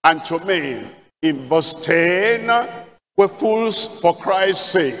angels, and to men. In verse 10, we're fools for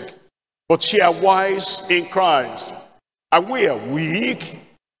Christ's sake, but ye are wise in Christ. And we are weak,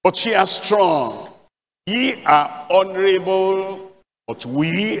 but ye are strong. Ye are honorable, but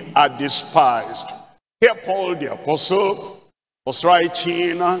we are despised. Here Paul the apostle was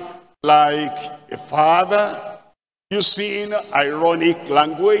writing like a father, using ironic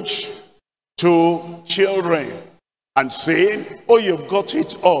language to children and saying, oh, you've got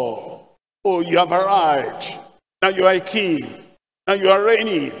it all. Oh, you have arrived. Now you are a king. Now you are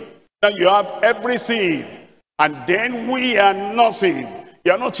reigning. Now you have everything. And then we are nothing.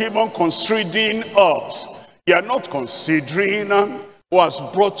 You are not even considering us. You are not considering who has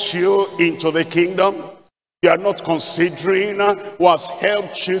brought you into the kingdom. You are not considering who has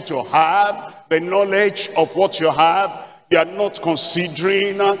helped you to have the knowledge of what you have. You are not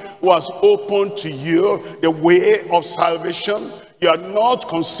considering who has opened to you the way of salvation. You are not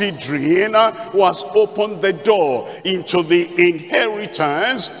considering who has opened the door into the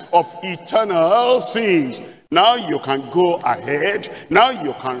inheritance of eternal things. Now you can go ahead. Now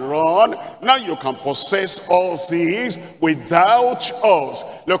you can run. Now you can possess all things without us.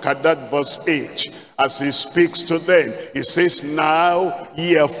 Look at that verse 8. As he speaks to them, he says, now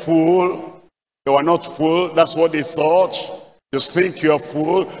ye are full. You are not full. That's what they thought. You think you are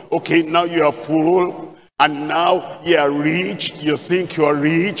full. Okay, now you are full. And now ye are rich. You think you are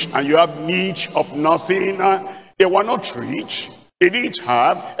rich and you have need of nothing. They were not rich. They didn't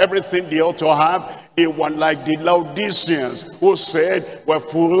have everything they ought to have. They were like the Laodiceans who said, we're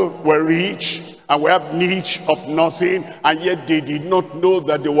full, we're rich, and we have need of nothing. And yet they did not know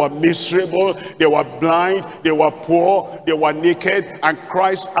that they were miserable, they were blind, they were poor, they were naked. And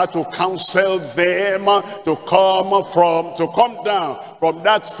Christ had to counsel them to come down from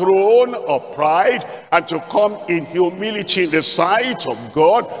that throne of pride and to come in humility in the sight of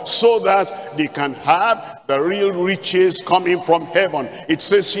God, so that they can have the real riches coming from heaven. It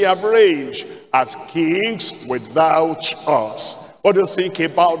says ye have reigned as kings without us. What do you think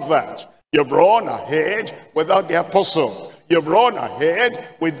about that? You've run ahead without the apostle. You've run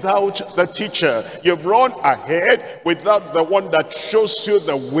ahead without the teacher. You've run ahead without the one that shows you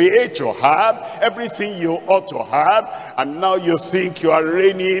the way to have everything you ought to have. And now you think you are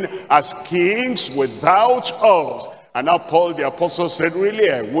reigning as kings without us. And now Paul the apostle said, really,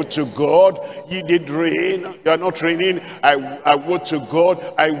 I would to God ye did reign. You are not reigning. I would to God,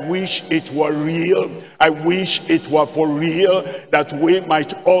 I wish it were real. I wish it were for real, that we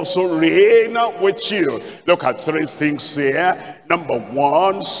might also reign with you. Look at three things here. Number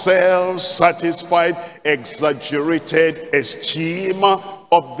one, self-satisfied, exaggerated esteem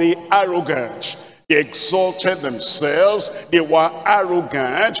of the arrogant. They exalted themselves, they were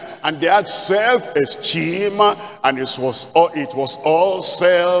arrogant, and they had self-esteem, and it was all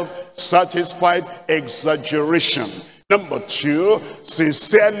self-satisfied exaggeration. Number two,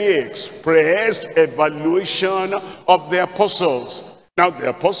 sincerely expressed evaluation of the apostles. Now the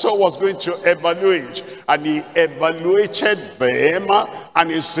apostle was going to evaluate, and he evaluated them, and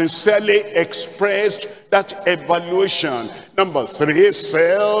he sincerely expressed that evaluation. Number three,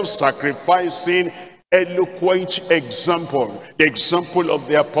 self-sacrificing, eloquent example. The example of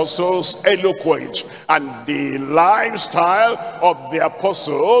the apostles, eloquent, and the lifestyle of the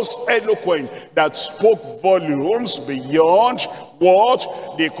apostles, eloquent, that spoke volumes beyond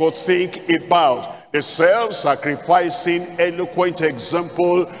what they could think about. The self-sacrificing, eloquent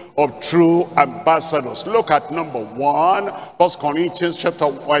example of true ambassadors. Look at number 1, 1 Corinthians chapter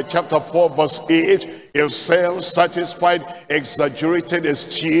 4, verse 8. A self-satisfied, exaggerated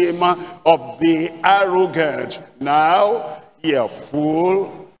esteem of the arrogant. Now ye are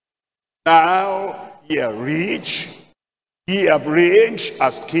full. Now ye are rich. Ye have reigned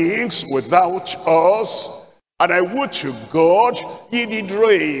as kings without us. And I would to God ye did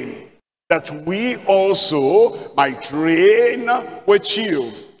reign, that we also might reign with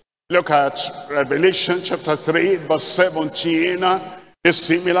you. Look at Revelation chapter 3, verse 17. It's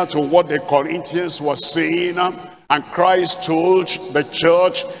similar to what the Corinthians were saying. And Christ told the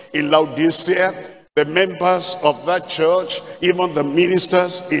church in Laodicea, the members of that church, even the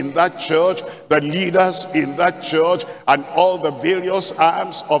ministers in that church, the leaders in that church, and all the various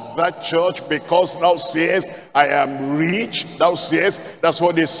arms of that church, because thou sayest, I am rich, thou sayest, that's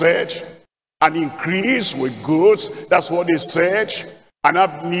what they said, and increase with goods, that's what they said, and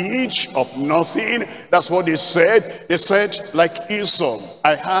have need of nothing, that's what they said. They said, like Esau,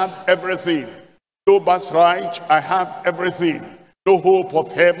 I have everything. No birthright, I have everything. No hope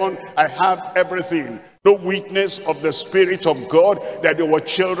of heaven, I have everything. No witness of the Spirit of God that they were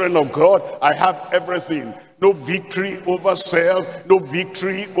children of God, I have everything. No victory over self, no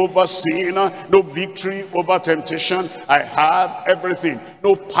victory over sin, no victory over temptation, I have everything.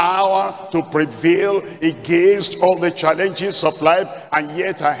 No power to prevail against all the challenges of life, and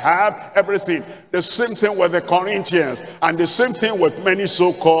yet I have everything. The same thing with the Corinthians, and the same thing with many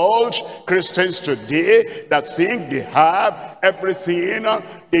so-called Christians today that think they have everything.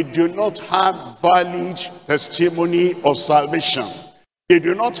 They do not have valid testimony of salvation. They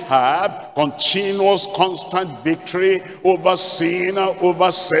do not have continuous, constant victory over sin,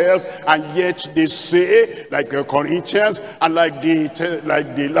 over self, and yet they say, like the Corinthians and like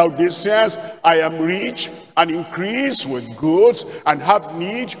the Laodiceans, I am rich and increase with goods and have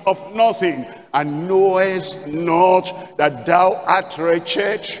need of nothing, and knowest not that thou art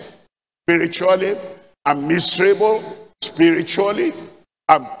wretched spiritually, and miserable spiritually,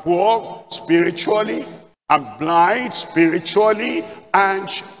 and poor spiritually, and blind spiritually,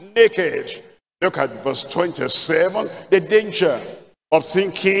 and naked. Look at verse 27, the danger of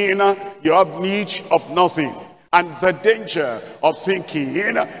thinking you have need of nothing, and the danger of thinking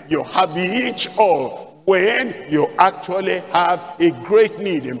you have it all when you actually have a great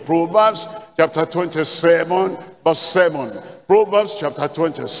need. In Proverbs chapter 27 verse 7, Proverbs chapter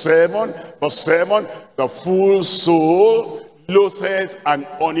 27 verse 7, the fool soul loatheth an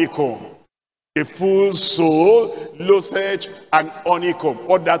honeycomb. The fool soul loatheth an honeycomb.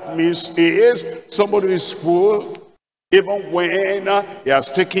 What that means is, somebody who is full, even when he has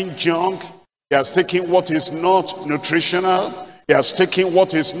taken junk, he has taken what is not nutritional, he has taken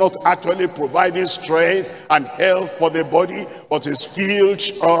what is not actually providing strength and health for the body, but is filled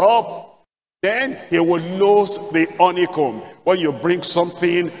up, then he will lose the honeycomb. When you bring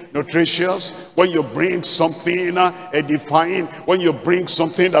something nutritious, when you bring something edifying, when you bring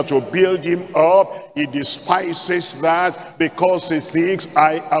something that will build him up, he despises that because he thinks,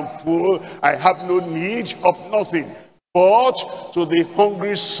 I am full, I have no need of nothing. But to the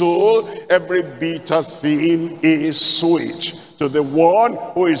hungry soul, every bitter thing is sweet. To the one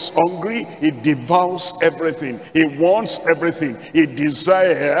who is hungry, he devours everything. He wants everything. He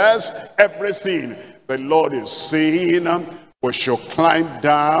desires everything. The Lord is saying, we shall climb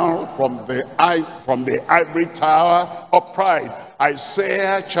down from the ivory tower of pride.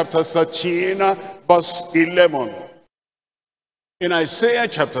 Isaiah chapter 13, verse 11. In Isaiah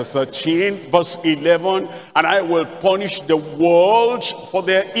chapter 13, verse 11, and I will punish the world for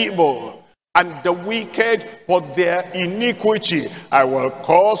their evil, and the wicked for their iniquity. I will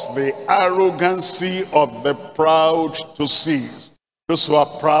cause the arrogancy of the proud to cease. Those who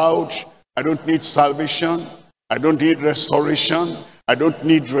are proud, I don't need salvation, I don't need restoration, I don't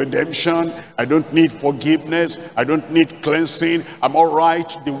need redemption, I don't need forgiveness, I don't need cleansing. I'm all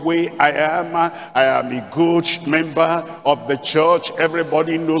right the way I am. I am a good member of the church.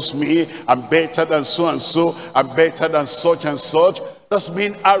 Everybody knows me. I'm better than so and so. I'm better than such and such. That's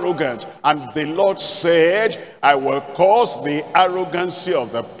being arrogant. And the Lord said, I will cause the arrogancy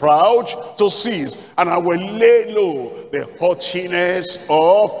of the proud to cease, and I will lay low the haughtiness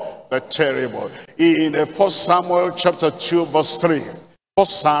of the terrible. In 1 Samuel chapter 2 verse 3. 1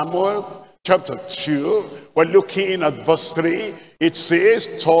 Samuel chapter 2, we're looking at verse 3. It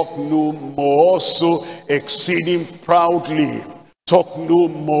says, talk no more so exceeding proudly. Talk no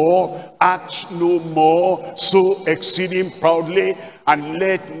more, act no more so exceeding proudly, and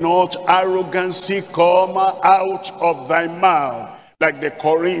let not arrogancy come out of thy mouth. Like the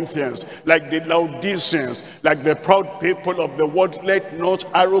Corinthians, like the Laodiceans, like the proud people of the world, let not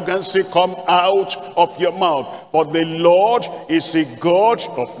arrogancy come out of your mouth. For the Lord is a God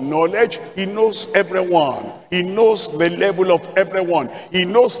of knowledge. He knows everyone. He knows the level of everyone. He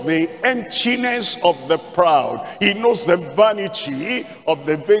knows the emptiness of the proud. He knows the vanity of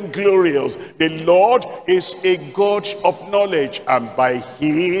the vainglorious. The Lord is a God of knowledge, and by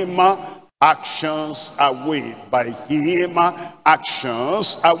him actions are weighed. By him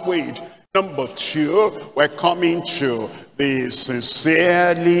actions are weighed. Number 2, we're coming to the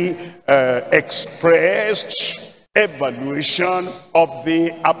sincerely expressed evaluation of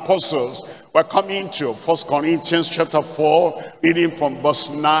the apostles. We're coming to 1 Corinthians chapter 4, reading from verse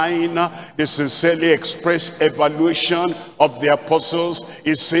 9. The sincerely expressed evaluation of the apostles.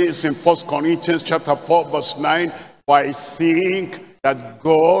 It says in 1 Corinthians chapter 4, verse 9, "For I think that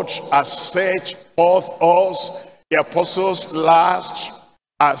God has set forth us, the apostles last,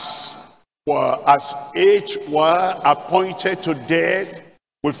 as each were appointed to death.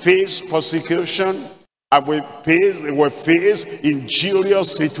 We face persecution, and we face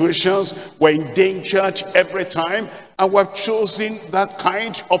injurious situations. We're endangered every time, and we've chosen that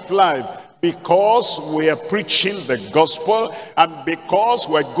kind of life because we are preaching the gospel, and because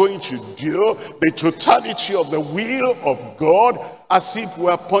we're going to do the totality of the will of God as if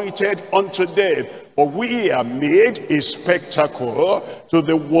we're appointed unto death. For we are made a spectacle to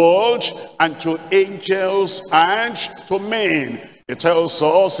the world and to angels and to men." It tells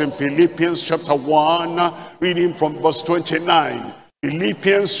us in Philippians chapter 1, reading from verse 29.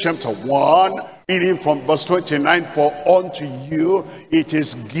 Philippians chapter 1, reading from verse 29, "For unto you it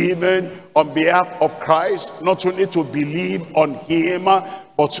is given on behalf of Christ, not only to believe on him,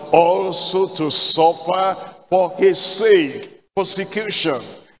 but also to suffer for his sake." Persecution,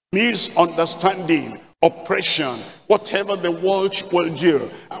 misunderstanding, oppression, whatever the world will do,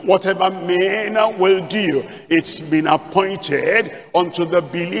 whatever men will do, it's been appointed unto the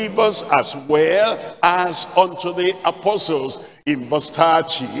believers as well as unto the apostles. In verse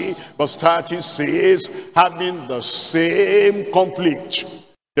 30 says, "Having the same conflict,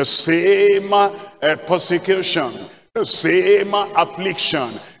 the same persecution, the same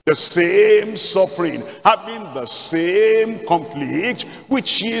affliction, the same suffering, having the same conflict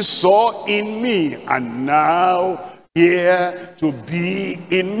which ye saw in me, and now here to be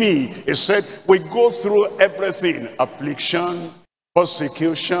in me." He said we go through everything: affliction,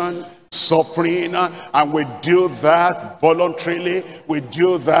 persecution, suffering, and we do that voluntarily, we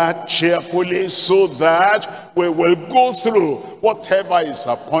do that cheerfully, so that we will go through whatever is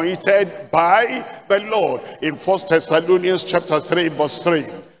appointed by the Lord. In 1 Thessalonians chapter 3 verse 3,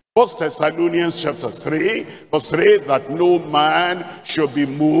 1 Thessalonians chapter 3 verse 3, "That no man should be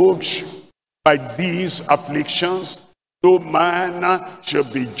moved by these afflictions, no man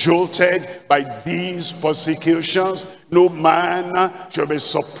should be jolted by these persecutions, no man should be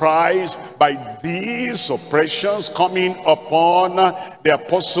surprised by these oppressions coming upon the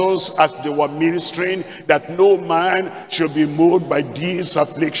apostles as they were ministering, that no man should be moved by these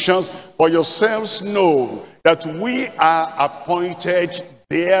afflictions. For yourselves know that we are appointed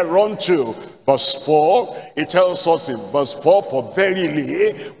thereunto." Verse 4, it tells us in verse 4, "For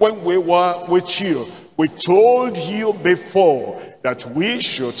verily, when we were with you, we told you before that we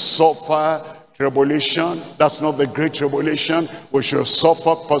should suffer tribulation." That's not the great tribulation. We should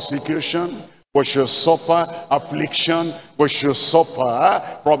suffer persecution. We should suffer affliction. We should suffer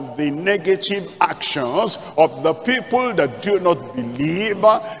from the negative actions of the people that do not believe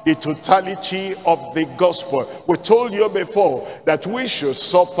the totality of the gospel. We told you before that we should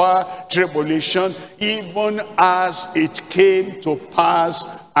suffer tribulation, even as it came to pass,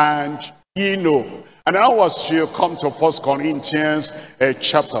 and ye know. And now as you come to 1 Corinthians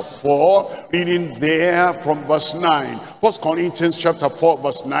chapter 4, reading there from verse 9. 1 Corinthians chapter 4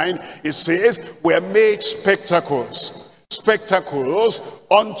 verse 9, it says, "We are made spectacles." Spectacles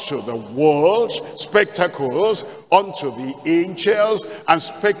unto the world, spectacles unto the angels, and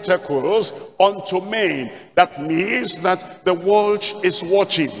spectacles unto men. That means that the world is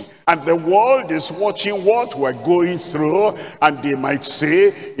watching, and the world is watching what we're going through, and they might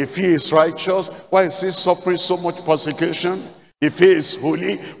say, if he is righteous, why is he suffering so much persecution? If he is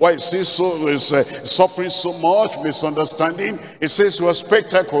holy, why is he suffering so much misunderstanding? It says we're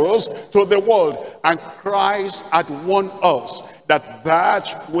spectacles to the world, and Christ had warned us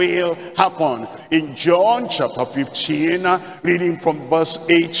that will happen. In John chapter 15, reading from verse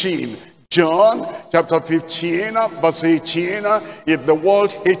 18. John chapter 15, verse 18, "If the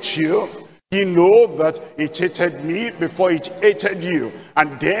world hates you, you know that it hated me before it hated you."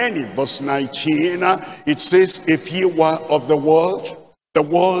 And then in verse 19, it says, "If ye were of the world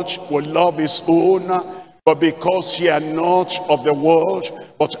would love his own. But because ye are not of the world,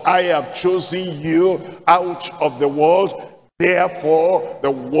 but I have chosen you out of the world, therefore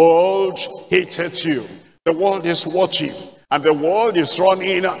the world hateth you." The world is watching, and the world is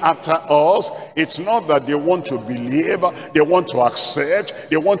running after us. It's not that they want to believe, they want to accept,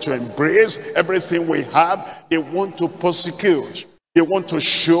 they want to embrace everything we have. They want to persecute. They want to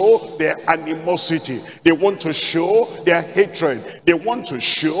show their animosity. They want to show their hatred. They want to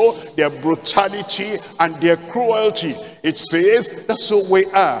show their brutality and their cruelty. It says that so we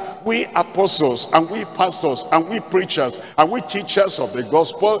are. We apostles and we pastors and we preachers and we teachers of the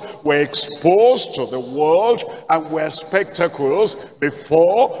gospel were exposed to the world and were spectacles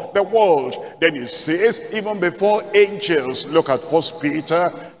before the world. Then it says even before angels. Look at 1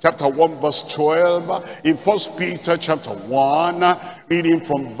 Peter chapter 1 verse 12. In 1 Peter chapter 1, reading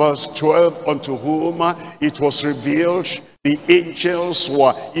from verse 12, unto whom it was revealed. The angels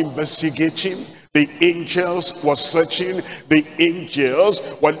were investigating. The angels were searching. The angels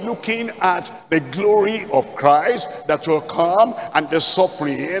were looking at the glory of Christ that will come, and the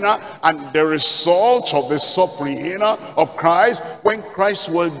suffering and the result of the suffering of Christ when Christ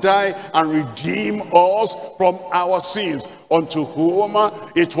will die and redeem us from our sins. Unto whom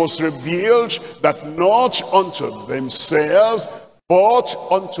it was revealed that not unto themselves but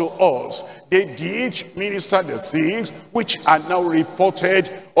unto us they did minister the things which are now reported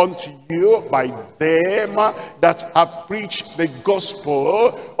unto you by them that have preached the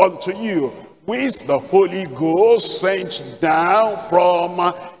gospel unto you, with the Holy Ghost sent down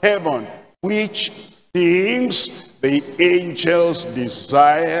from heaven, which things the angels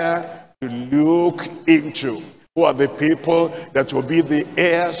desire to look into. Who are the people that will be the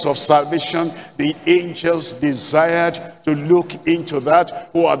heirs of salvation? The angels desired to look into that.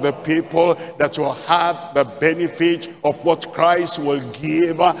 Who are the people that will have the benefit of what Christ will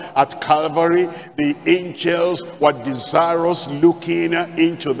give at Calvary? The angels were desirous looking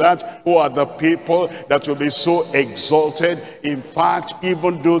into that. Who are the people that will be so exalted? In fact,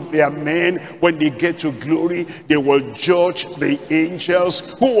 even though they are men, when they get to glory, they will judge the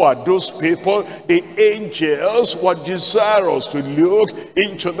angels. Who are those people? The angels were desirous to look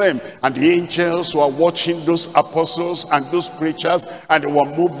into them, and the angels were watching those apostles and those preachers, and they were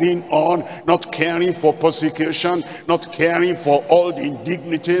moving on, not caring for persecution, not caring for all the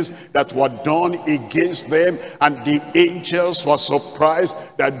indignities that were done against them. And the angels were surprised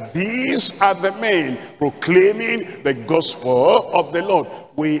that these are the men proclaiming the gospel of the Lord.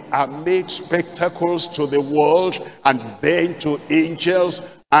 We are made spectacles to the world and then to angels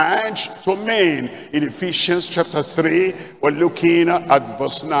and to men. In Ephesians chapter 3, we're looking at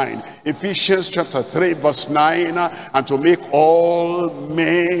verse 9. Ephesians chapter 3 verse 9, and to make all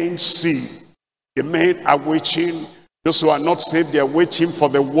men see. The men are waiting. Those who are not saved, they are waiting for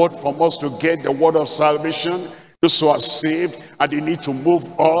the word from us to get the word of salvation. Those who are saved and they need to move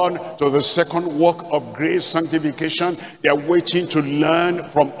on to the second work of grace, sanctification. They are waiting to learn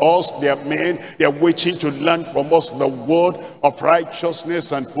from us. They are men. They are waiting to learn from us the word of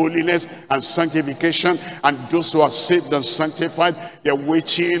righteousness and holiness and sanctification. And those who are saved and sanctified, they are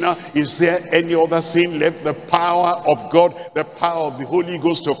waiting. Is there any other thing left? The power of God, the power of the Holy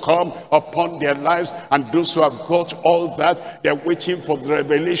Ghost to come upon their lives. And those who have got all that, they are waiting for the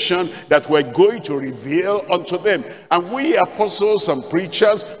revelation that we're going to reveal unto them. And we apostles and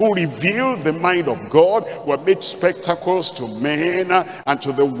preachers who reveal the mind of God were made spectacles to men and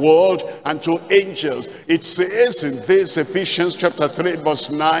to the world and to angels. It says in this Ephesians chapter 3 verse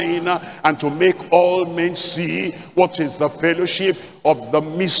 9, and to make all men see what is the fellowship of the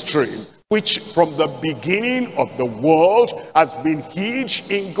mystery, which from the beginning of the world has been hid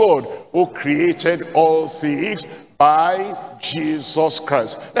in God, who created all things by Jesus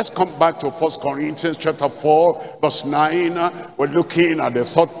Christ. Let's come back to 1 Corinthians chapter 4 verse 9. We're looking at the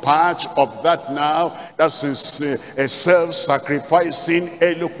third part of that now. That's a self-sacrificing,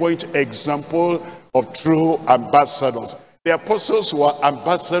 eloquent example of true ambassadors. The apostles were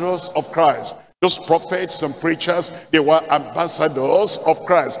ambassadors of Christ. Those prophets and preachers, they were ambassadors of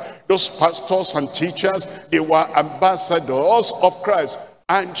Christ. Those pastors and teachers, they were ambassadors of Christ.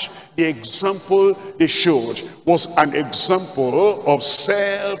 And the example they showed was an example of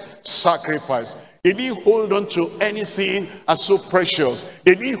self-sacrifice. They didn't hold on to anything as so precious.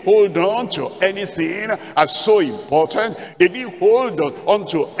 They didn't hold on to anything as so important. They didn't hold on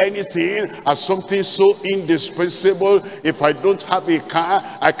to anything as something so indispensable. If I don't have a car,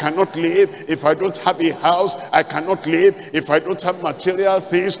 I cannot live. If I don't have a house, I cannot live. If I don't have material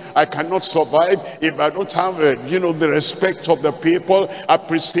things, I cannot survive. If I don't have, the respect of the people,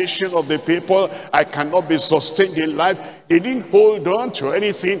 appreciation of the people, I cannot be sustained in life. They didn't hold on to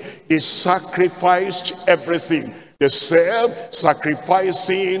anything. They sacrificed everything. The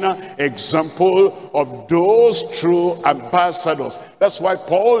self-sacrificing example of those true ambassadors. That's why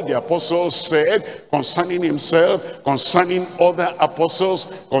Paul the apostle said concerning himself, concerning other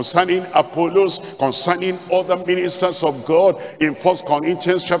apostles, concerning Apollos, concerning other ministers of God in 1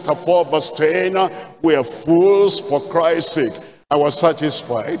 Corinthians chapter 4 verse 10, we are fools for Christ's sake. I was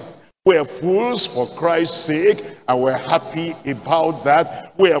satisfied We are fools for Christ's sake, and we're happy about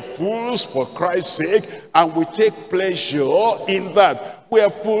that. We are fools for Christ's sake, and we take pleasure in that. We are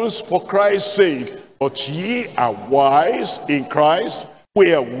fools for Christ's sake, but ye are wise in Christ.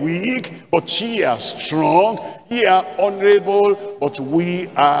 We are weak, but ye are strong. Ye are honorable, but we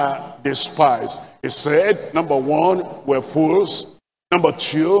are despised. He said, number one, we're fools. Number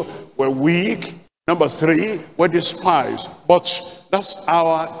two, we're weak. Number three, we're despised. But that's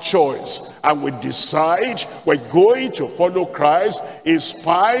our choice. And we decide we're going to follow Christ in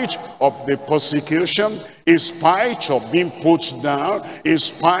spite of the persecution, in spite of being put down, in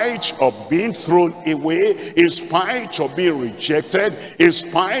spite of being thrown away, in spite of being rejected, in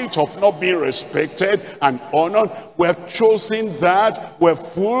spite of not being respected and honored. We're choosing that. We're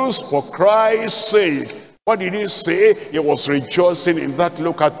fools for Christ's sake. What did he say? He was rejoicing in that.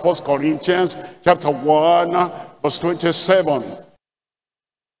 Look at 1 Corinthians chapter 1, verse 27.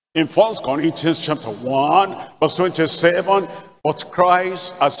 In 1 Corinthians chapter 1, verse 27, but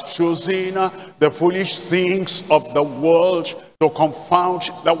Christ has chosen the foolish things of the world to confound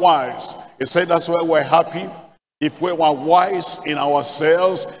the wise. He said that's why we're happy. If we were wise in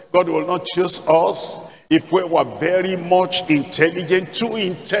ourselves, God will not choose us. If we were very much intelligent, too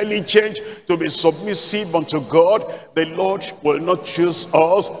intelligent to be submissive unto God, the Lord will not choose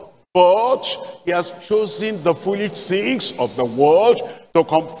us. But he has chosen the foolish things of the world to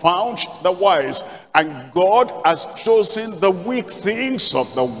confound the wise. And God has chosen the weak things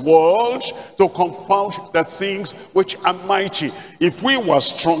of the world to confound the things which are mighty. If we were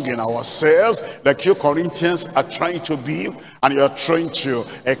strong in ourselves, like you Corinthians are trying to be, and you are trying to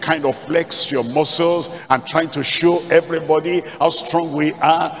kind of flex your muscles and trying to show everybody how strong we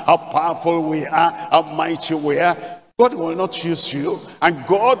are, how powerful we are, how mighty we are, God will not use you, and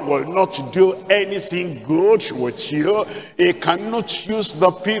God will not do anything good with you. He cannot use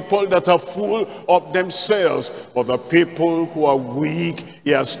the people that are full of themselves, but the people who are weak. He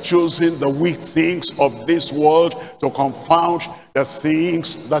has chosen the weak things of this world to confound the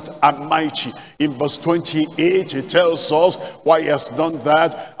things that are mighty. In verse 28, he tells us why he has done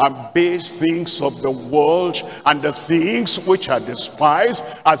that. And base things of the world and the things which are despised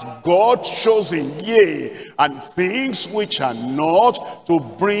as God chosen, yea, and things which are not, to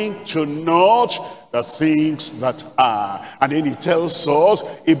bring to naught the things that are. And then he tells us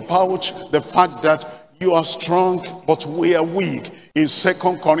about the fact that you are strong, but we are weak. In 2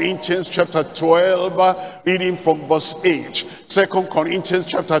 Corinthians chapter 12, reading from verse 8. 2 Corinthians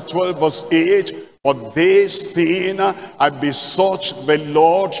chapter 12, verse 8. For this thing I besought the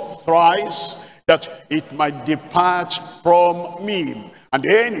Lord thrice, that it might depart from me. And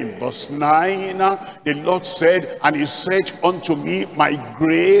then in verse 9, the Lord said, and he said unto me, my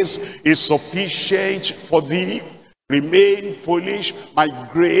grace is sufficient for thee. Remain foolish, my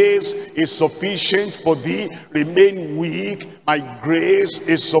grace is sufficient for thee. Remain weak, my grace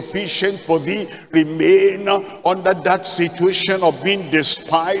is sufficient for thee. Remain under that situation of being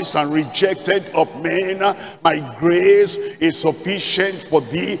despised and rejected of men. My grace is sufficient for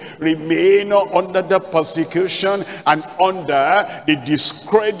thee. Remain under the persecution and under the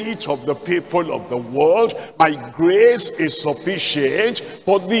discredit of the people of the world. My grace is sufficient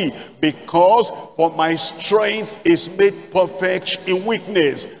for thee, because for my strength is made perfect in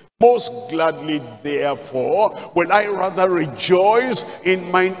weakness. Most gladly, therefore, will I rather rejoice in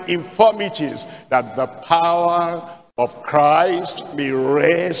mine infirmities, that the power of Christ may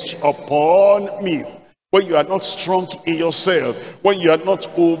rest upon me. When you are not strong in yourself, when you are not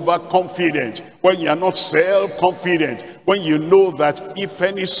overconfident, when you are not self-confident, when you know that if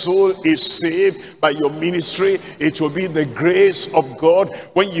any soul is saved by your ministry, it will be the grace of God.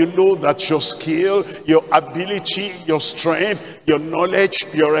 When you know that your skill, your ability, your strength, your knowledge,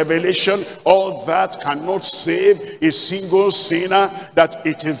 your revelation, all that cannot save a single sinner, that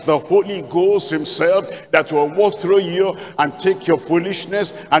it is the Holy Ghost himself that will walk through you and take your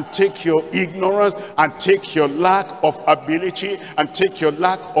foolishness and take your ignorance and take your lack of ability and take your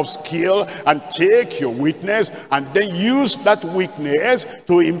lack of skill and take your weakness, and then use that weakness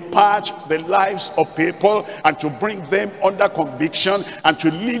to impart the lives of people and to bring them under conviction and to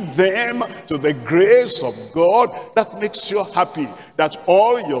lead them to the grace of God. That makes you happy, that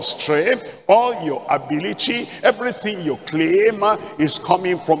all your strength, all your ability, everything you claim is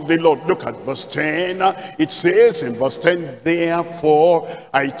coming from the Lord. Look at verse 10. It says in verse 10, therefore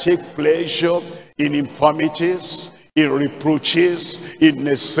I take pleasure in infirmities, in reproaches, in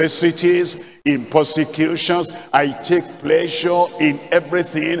necessities, in persecutions. I take pleasure in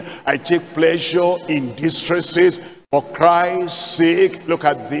everything. I take pleasure in distresses for Christ's sake. Look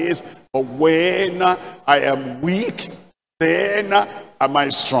at this. For when I am weak, then am I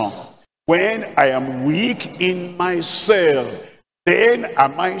strong. When I am weak in myself, then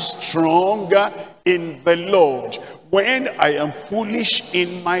am I stronger in the Lord. When I am foolish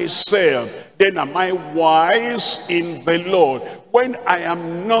in myself, then am I wise in the Lord. When I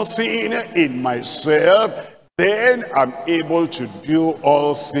am nothing in myself, then I'm able to do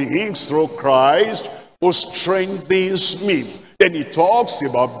all things through Christ who strengthens me. Then he talks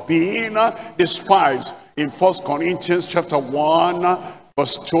about being despised in 1 Corinthians chapter 1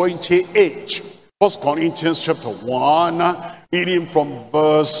 verse 28. 1 Corinthians chapter 1, reading from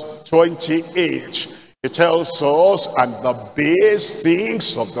verse 28. It tells us, and the base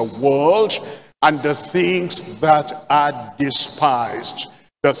things of the world and the things that are despised.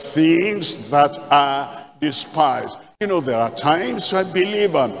 The things that are despised. You know, there are times, I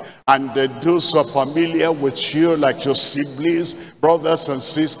believe, and those who are familiar with you, like your siblings, brothers and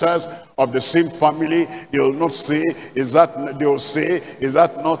sisters of the same family, they will not say, they will say, is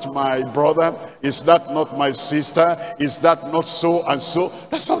that not my brother? Is that not my sister? Is that not so and so?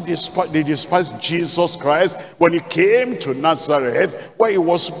 That's how they despise Jesus Christ when he came to Nazareth, where he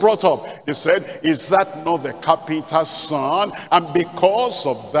was brought up. They said, is that not the carpenter's son? And because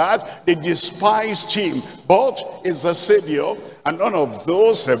of that, they despised him. But is the Savior, and none of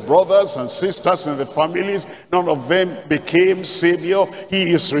those brothers and sisters in the families, none of them became Savior.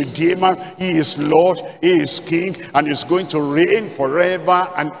 He is Redeemer, he is Lord, he is King, and is going to reign forever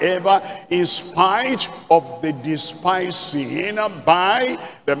and ever, in spite of the despising by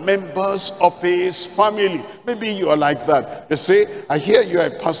the members of his family. Maybe you are like that. They say, I hear you are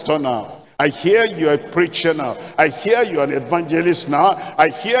a pastor now. I hear you're a preacher now. I hear you're an evangelist now. I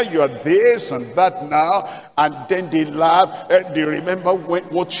hear you're this and that now. And then they laugh. They remember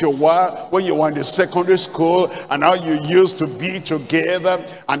what you were when you were in the secondary school and how you used to be together.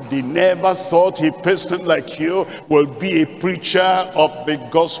 And they never thought a person like you will be a preacher of the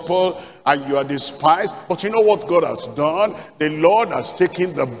gospel. And you are despised. But you know what God has done? The Lord has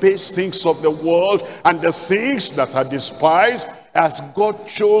taken the base things of the world and the things that are despised as God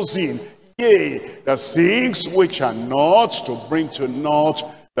chosen. Yea, the things which are not, to bring to naught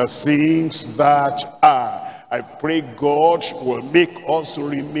the things that are. I pray God will make us to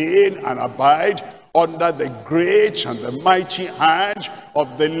remain and abide under the great and the mighty hand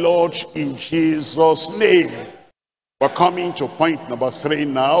of the Lord in Jesus' name. We're coming to point number 3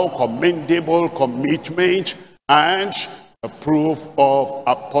 now, commendable commitment and the proof of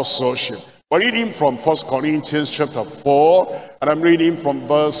apostleship. We're reading from 1 Corinthians chapter 4, and I'm reading from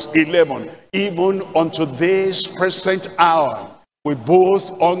verse 11. Even unto this present hour, we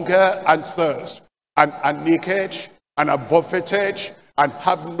both hunger and thirst, and are naked, and are buffeted, and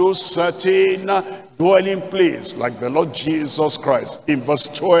have no certain dwelling place, like the Lord Jesus Christ. In verse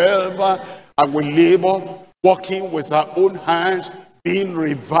 12, and we labor, working with our own hands, being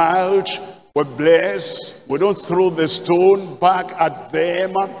reviled, we bless. We don't throw the stone back at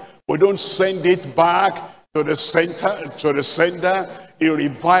them. We don't send it back to the sender. They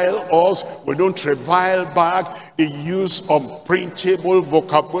revile us. We don't revile back. They use unprintable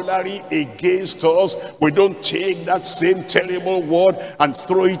vocabulary against us. We don't take that same terrible word and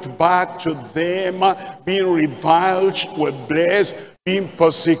throw it back to them. Being reviled, we bless. Being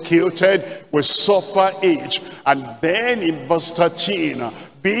persecuted, we suffer it. And then in verse 13,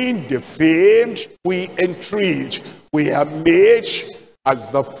 being defamed, we entreat. We are made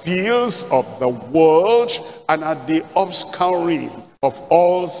as the fields of the world, and at the offscouring of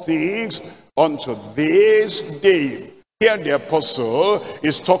all things unto this day. Here the apostle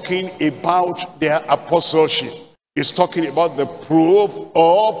is talking about their apostleship. He's talking about the proof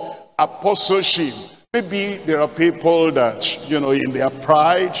of apostleship. Maybe there are people that, you know, in their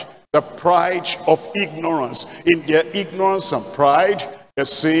pride, the pride of ignorance, in their ignorance and pride, they're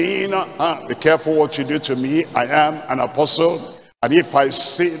saying, be careful what you do to me. I am an apostle. And if I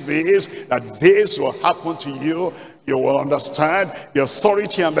say this, that this will happen to you, you will understand the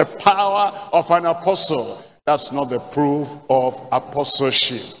authority and the power of an apostle. That's not the proof of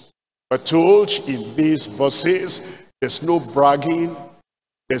apostleship. We're told in these verses, there's no bragging,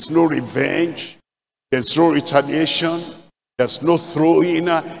 there's no revenge, there's no retaliation, there's no throwing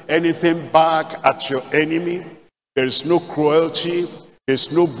anything back at your enemy, there's no cruelty,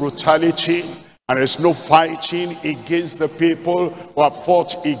 there's no brutality, and there's no fighting against the people who have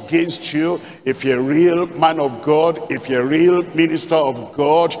fought against you. If you're a real man of God, if you're a real minister of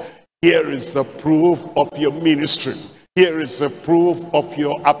God, here is the proof of your ministry. Here is the proof of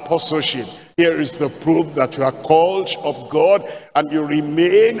your apostleship. Here is the proof that you are called of God and you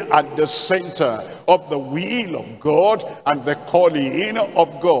remain at the center of the will of God and the calling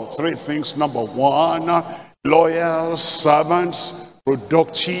of God. 3 things. Number 1, loyal servants,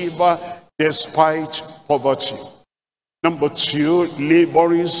 productive despite poverty. Number 2,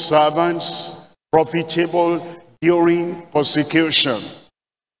 laboring servants, profitable during persecution.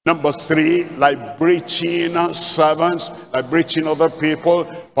 Number 3, liberating servants, liberating other people,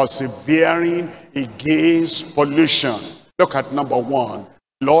 persevering against pollution. Look at number 1,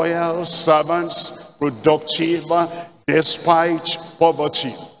 loyal servants, productive despite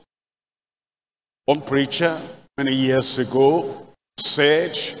poverty. One preacher many years ago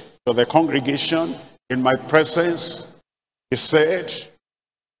said to the congregation in my presence, he said,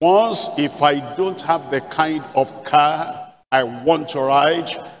 once if I don't have the kind of car I want to ride,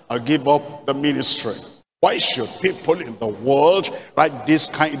 I'll give up the ministry. Why should people in the world ride this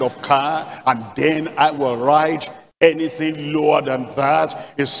kind of car and then I will ride anything lower than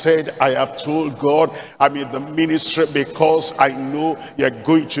that? He said, I have told God I'm in the ministry because I know you're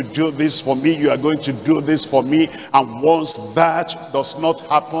going to do this for me, you are going to do this for me, and once that does not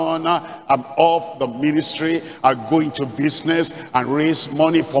happen, I'm off the ministry, I'll go into business and raise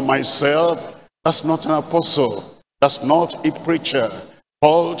money for myself. That's not an apostle. That's not a preacher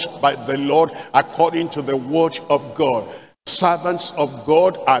called by the Lord according to the word of God. Servants of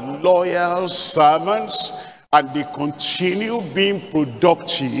God are loyal servants, and they continue being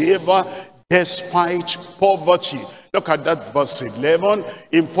productive despite poverty. Look at that verse 11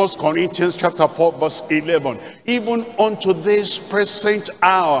 in 1 Corinthians chapter 4 verse 11. Even unto this present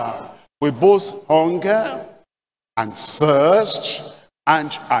hour we both hunger and thirst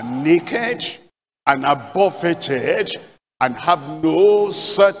and are naked and are buffeted and have no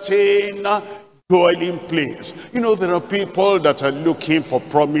certain dwelling place. You know, there are people that are looking for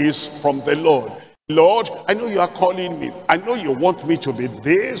promise from the Lord. Lord, I know you are calling me. I know you want me to be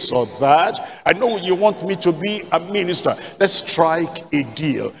this or that. I know you want me to be a minister. Let's strike a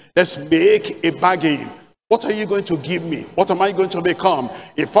deal. Let's make a bargain. What are you going to give me? What am I going to become?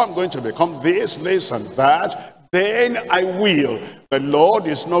 If I'm going to become this, this, and that, then I will. The Lord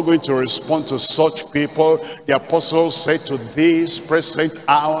is not going to respond to such people. The apostle said, to this present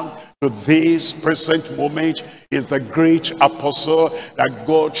hour, to this present moment, is the great apostle that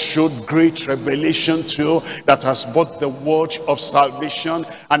God showed great revelation to, that has brought the word of salvation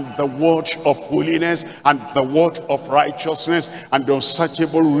and the word of holiness and the word of righteousness, and the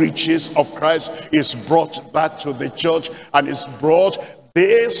unsearchable riches of Christ is brought that to the church, and is brought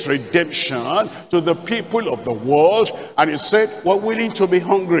this redemption to the people of the world. And he said, we're willing to be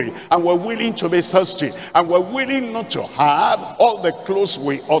hungry, and we're willing to be thirsty, and we're willing not to have all the clothes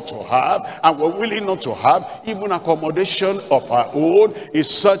we ought to have, and we're willing not to have even accommodation of our own, a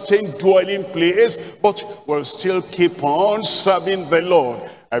certain dwelling place, but we'll still keep on serving the Lord.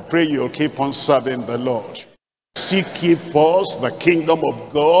 I pray you'll keep on serving the Lord. Seek ye first the kingdom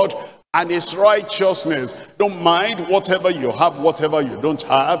of God and his righteousness. Don't mind whatever you have, whatever you don't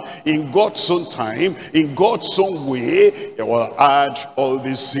have. In God's own time, in God's own way, he will add all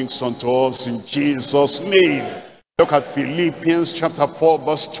these things unto us in Jesus' name. Look at Philippians chapter 4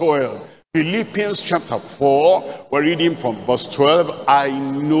 verse 12. Philippians chapter 4, we're reading from verse 12. I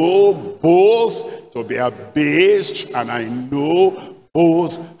know both to be abased, and I know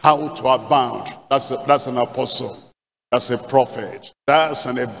both how to abound. That's an apostle. That's a prophet. That's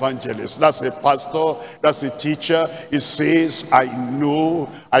an evangelist. That's a pastor. That's a teacher. He says, I know,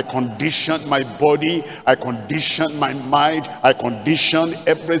 I condition my body, I condition my mind, I condition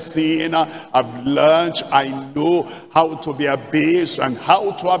everything I've learned. I know how to be abased and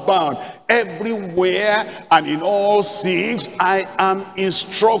how to abound. Everywhere and in all things I am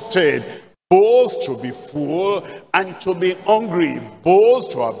instructed, both to be full and to be hungry, both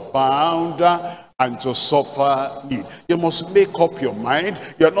to abound and to suffer need. You must make up your mind.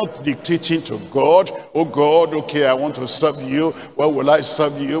 You're not dictating to God. Oh God, okay, I want to serve you. Where will I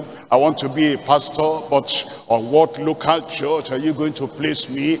serve you? I want to be a pastor, but on what local church are you going to place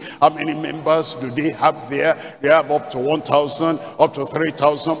me? How many members do they have there? They have up to 1,000, up to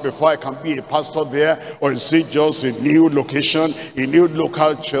 3,000 before I can be a pastor there. Or is it just a new location, a new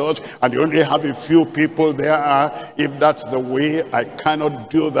local church, and you only have a few people there? If that's the way, I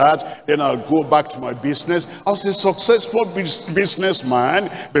cannot do that. Then I'll go back to my business. I was a successful businessman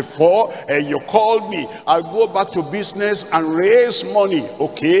before you called me. I'll go back to business and raise money.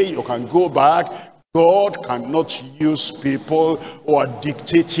 Okay, you can go back. God cannot use people who are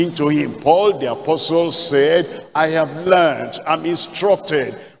dictating to him. Paul the apostle said, I have learned, I'm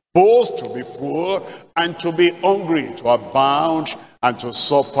instructed, both to be full and to be hungry, to abound and to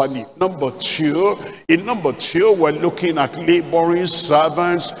suffer need. Number two, we're looking at laboring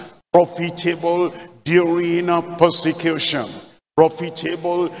servants, profitable during persecution.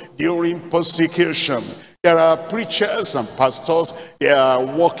 Profitable during persecution. There are preachers and pastors, they are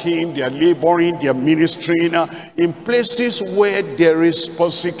working, they are laboring, they are ministering in places where there is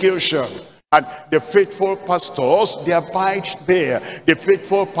persecution. And the faithful pastors, they abide there. The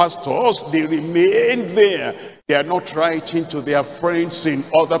faithful pastors, they remain there. They are not writing to their friends in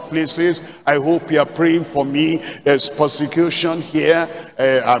other places. I hope you are praying for me. There's persecution here.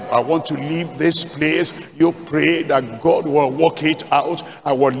 I want to leave this place. You pray that God will work it out.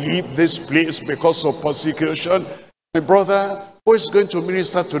 I will leave this place because of persecution. My brother, who is going to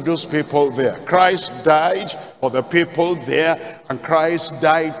minister to those people there? Christ died for the people there, and Christ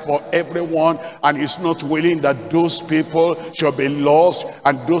died for everyone, and he's not willing that those people shall be lost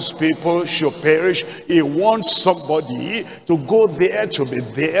and those people shall perish. He wants somebody to go there, to be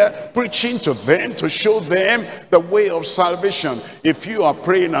there, preaching to them, to show them the way of salvation. If you are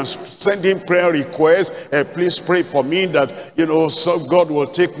praying and sending prayer requests, please pray for me that, so God will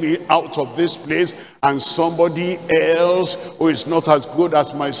take me out of this place, and somebody else who is not as good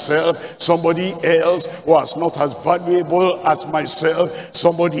as myself, somebody else who is not as valuable as myself,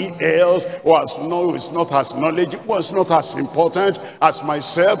 somebody else who is not as knowledgeable, who is not as important as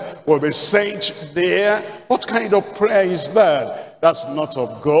myself, will be sent there. What kind of prayer is that? That's not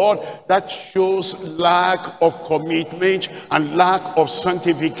of God. That shows lack of commitment and lack of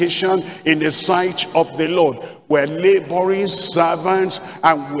sanctification in the sight of the Lord. We're laboring servants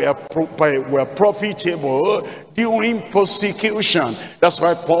and we're profitable during persecution. That's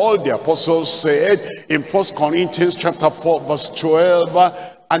why Paul the apostle said in 1 Corinthians chapter 4 verse 12,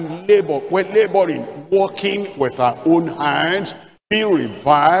 and labor, we're laboring, working with our own hands, being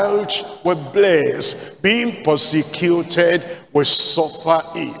reviled, we're blessed, being persecuted, we suffer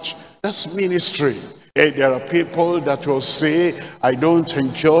it. That's ministry. There are people that will say, I don't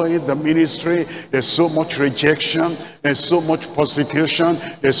enjoy the ministry. There's so much rejection. There's so much persecution.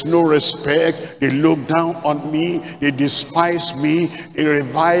 There's no respect. They look down on me. They despise me. They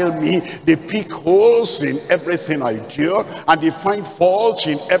revile me. They pick holes in everything I do. And they find fault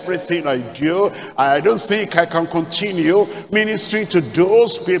in everything I do. I don't think I can continue ministering to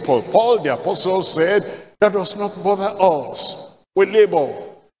those people. Paul the apostle said, that does not bother us. We labor.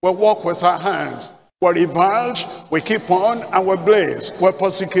 We work with our hands. We're reviled, we keep on, and we're blessed. We're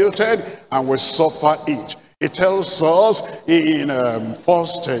persecuted, and we suffer it. It tells us in 1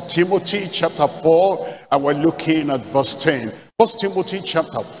 Timothy chapter 4, and we're looking at verse 10. 1 Timothy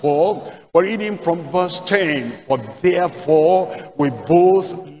chapter 4, we're reading from verse 10. For therefore we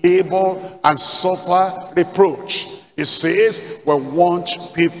both labor and suffer reproach. It says we want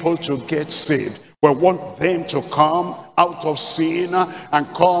people to get saved. We want them to come out of sin and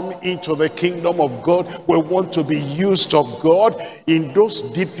come into the kingdom of God. We want to be used of God in those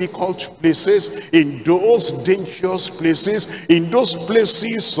difficult places, in those dangerous places, in those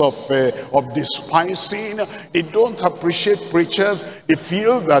places of despising. They don't appreciate preachers. They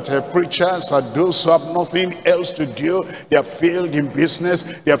feel that preachers are those who have nothing else to do. They are failed in business.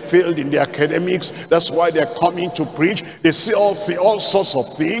 They are failed in the academics. That's why they're coming to preach. They say all sorts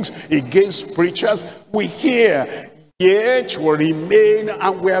of things against preachers. We hear, yet we remain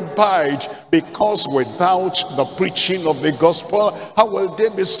and we abide, because without the preaching of the gospel, how will they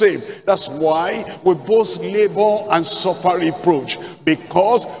be saved? That's why we both labor and suffer reproach,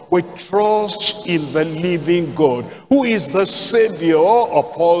 because we trust in the living God, who is the Savior of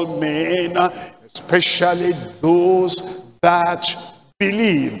all men, especially those that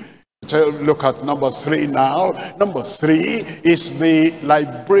believe. Look at number 3 now. Number 3 is the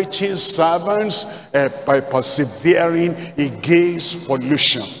liberating servants by persevering against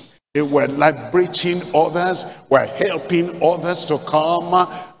pollution. They were liberating others, were helping others to come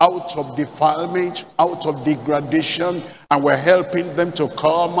out of defilement, out of degradation, and we're helping them to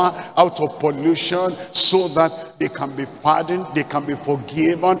come out of pollution so that they can be pardoned, they can be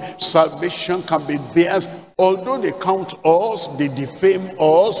forgiven, salvation can be theirs. Although they count us, they defame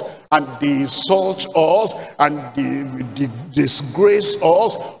us, and they insult us, and they disgrace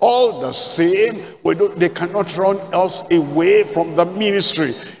us, all the same, they cannot run us away from the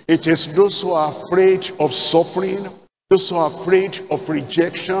ministry. It is those who are afraid of suffering, those who are afraid of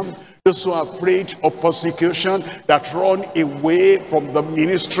rejection, those who are afraid of persecution, that run away from the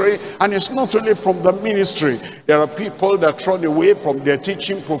ministry. And it's not only from the ministry. There are people that run away from their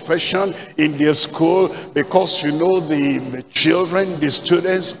teaching profession in their school because, the children, the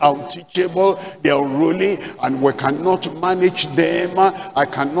students are unteachable, they are unruly, and we cannot manage them. I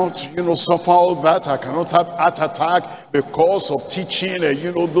cannot, suffer all that. I cannot have heart attack because of teaching,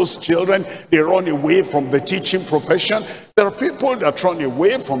 those children. They run away from the teaching profession. There are people that run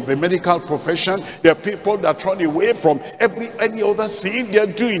away from the medical profession. There are people that run away from any other thing they're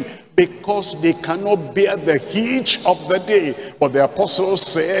doing because they cannot bear the heat of the day. But the apostle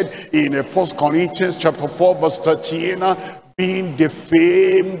said in 1 Corinthians chapter 4 verse 13, being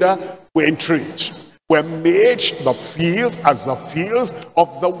defamed, we entreat. We're made the filth as the filth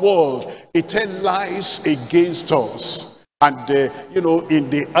of the world. They tell lies against us. And you know, in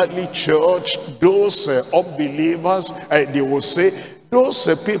the early church, those unbelievers, they will say,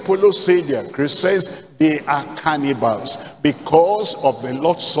 those people who say they are Christians, they are cannibals. Because of the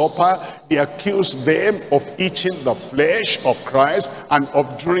Lord's Supper, they accuse them of eating the flesh of Christ and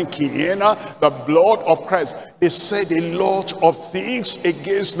of drinking the blood of Christ. They said a lot of things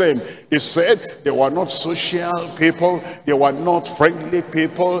against them. They said they were not social people, they were not friendly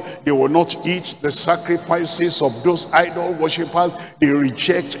people, they will not eat the sacrifices of those idol worshippers. They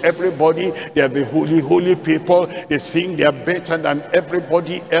reject everybody. They are the holy people. They think they are better than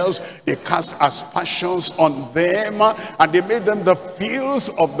everybody else. They cast aspersions on them, and they made them the filth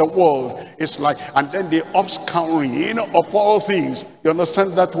of the world. It's like, and then the upscouring of all things. You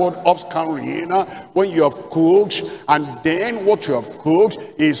understand that word upscouring? When you have cooked, and then what you have cooked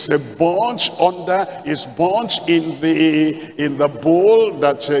is burnt in the bowl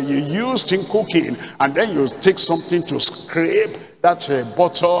that you used in cooking, and then you take something to scrape that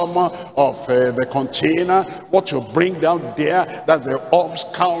bottom of the container. What you bring down there, that's the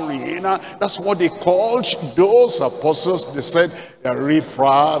upscouring. That's what they called those apostles. They said they're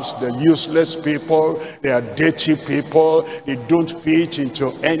riffraffs, they're useless people, they are dirty people, they don't fit into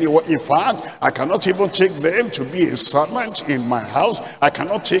anywhere. In fact, I cannot even take them to be a servant in my house. I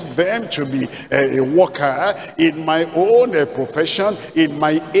cannot take them to be a worker in my own profession, in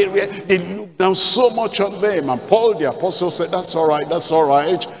my area. They look down so much on them. And Paul the apostle said, that's all right, that's all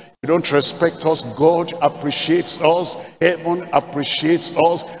right. You don't respect us. God appreciates us. Heaven appreciates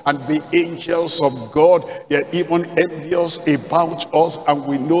us. And the angels of God, they're even envious about us. And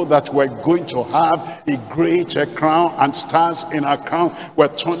we know that we're going to have a great crown and stars in our crown. We're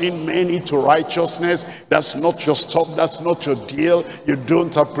turning many to righteousness. That's not your stuff. That's not your deal. You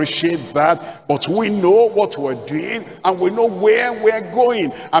don't appreciate that. But we know what we're doing, and we know where we're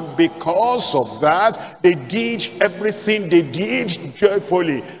going. And because of that, they did everything they did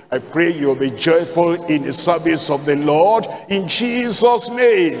joyfully. I pray you'll be joyful in the service of the Lord in Jesus'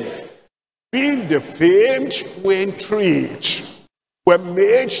 name. Being defamed, we entreat. We're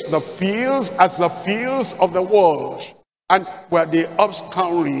made the fields as the fields of the world, and we're the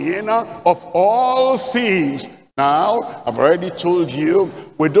upscouring of all things. Now, I've already told you,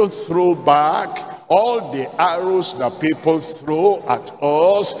 we don't throw back all the arrows that people throw at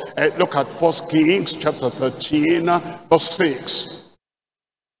us. Look at 1 Kings chapter 13, verse 6.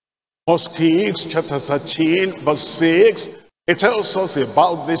 1 Kings chapter 13, verse 6. It tells us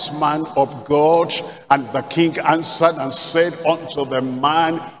about this man of God. And the king answered and said unto the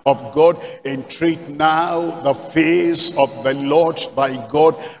man of God, entreat now the face of the Lord thy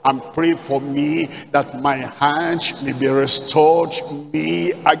God, and pray for me that my hand may be restored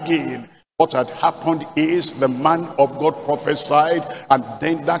me again. What had happened is the man of God prophesied, and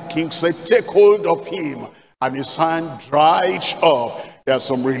then that king said, take hold of him. And his hand dried up. There are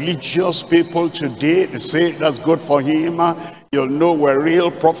some religious people today, they say that's good for him. You'll know we're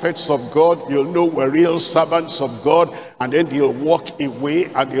real prophets of God. You'll know we're real servants of God. And then they'll walk away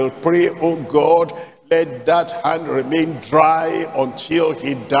and they'll pray, oh God, let that hand remain dry until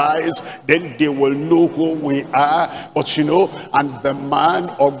he dies. Then they will know who we are. But you know, and the man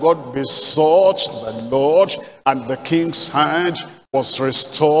of God besought the Lord, and the king's hand was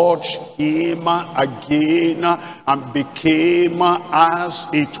restored him again, and became as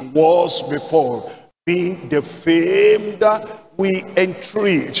it was before. Being defamed, we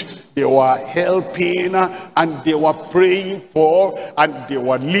entreat. They were helping, and they were praying for, and they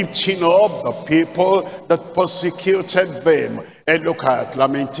were lifting up the people that persecuted them. And look at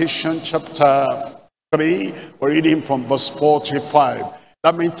Lamentation chapter 3, we're reading from verse 45.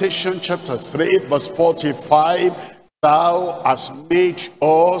 Lamentation chapter 3, verse 45. Thou hast made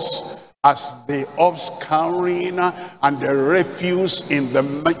us as the offscouring and the refuse in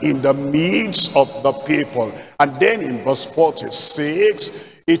the midst of the people. And then in verse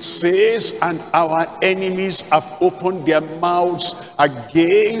 46, it says, and our enemies have opened their mouths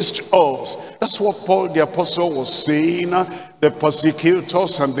against us. That's what Paul the apostle was saying. The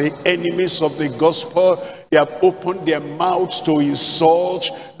persecutors and the enemies of the gospel, they have opened their mouths to insult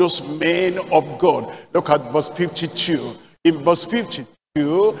those men of God. Look at verse 52. In verse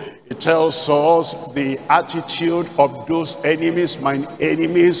 52, it tells us the attitude of those enemies, mine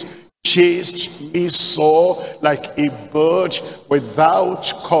enemies, chased me so like a bird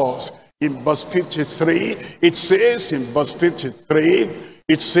without cause. In verse 53, it says,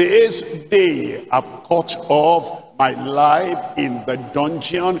 they have cut off my life in the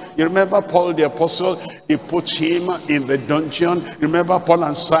dungeon. You remember Paul the apostle, they put him in the dungeon. Remember Paul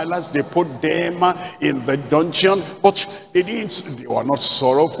and Silas, they put them in the dungeon. But they were not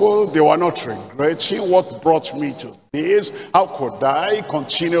sorrowful, they were not regretting what brought me to this. How could I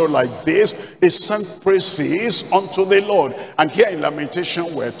continue like this? They sang praises unto the Lord. And here in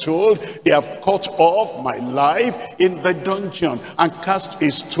Lamentation we're told, they have cut off my life in the dungeon and cast a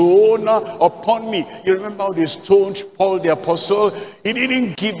stone upon me. You remember how they stoned Paul the apostle? He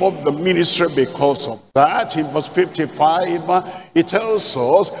didn't give up the ministry because of that. In verse 55, it tells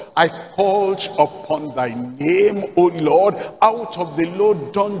us, I called upon thy name, O Lord, out of the low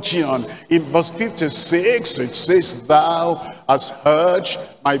dungeon. In verse 56, it says, thou hast heard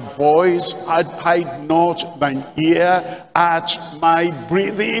my voice, hide not thine ear at my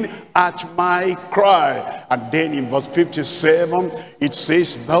breathing, at my cry. And then in verse 57, it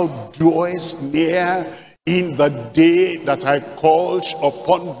says, thou drawest near in the day that I called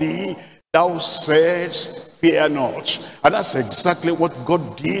upon thee, thou saidst, fear not. And that's exactly what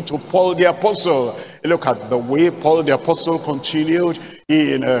God did to Paul the apostle. Look at the way Paul the apostle continued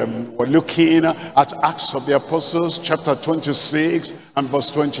in, we're looking at Acts of the Apostles, chapter 26 and verse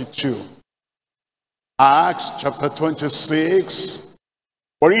 22. Acts chapter 26,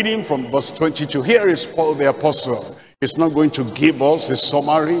 we're reading from verse 22. Here is Paul the apostle. He's not going to give us a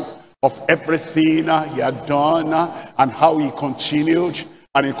summary of everything he had done and how he continued.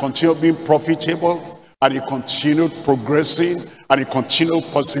 And he continued being profitable, and he continued progressing, and he continued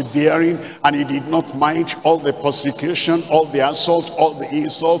persevering, and he did not mind all the persecution, all the assault, all the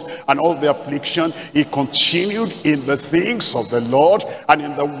insult, and all the affliction. He continued in the things of the Lord and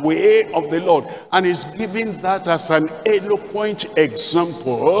in the way of the Lord. And he's giving that as an eloquent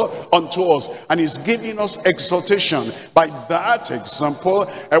example unto us. And he's giving us exhortation by that example.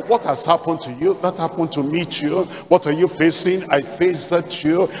 What has happened to you? That happened to me too. What are you facing? I faced that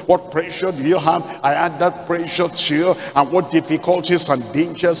too. What pressure do you have? I had that pressure too. And what difficulties and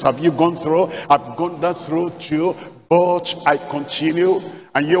dangers have you gone through? I've gone that through too. But I continue,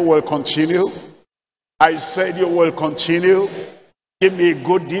 and you will continue. I said you will continue. Give me a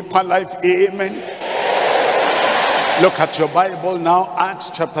good deeper life. Amen. Look at your Bible now,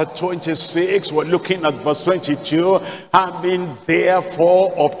 Acts chapter 26. We're looking at verse 22. Having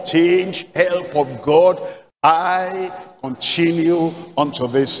therefore obtained help of God, I continue unto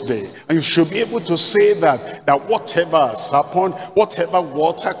this day. And you should be able to say that whatever has happened, whatever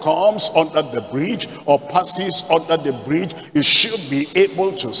water comes under the bridge or passes under the bridge, you should be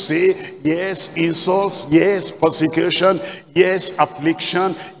able to say, yes, insults, yes, persecution, yes,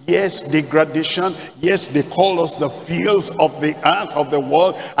 affliction, yes, degradation, yes, they call us the fields of the earth, of the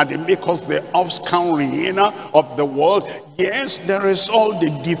world, and they make us the offscouring of the world. Yes, there is all the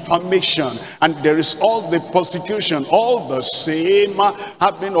defamation, and there is all the persecution, all the same,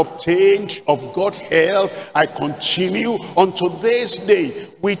 having obtained of God help, I continue unto this day,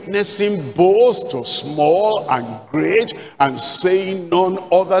 witnessing both to small and great, and saying none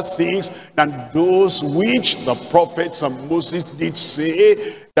other things than those which the prophets and Moses did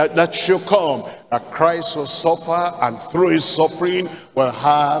say, that should come, that Christ will suffer, and through his suffering will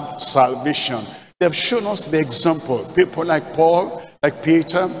have salvation. They've shown us the example. People like Paul, like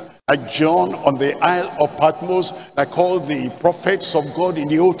Peter, like John on the Isle of Patmos, like all the prophets of God in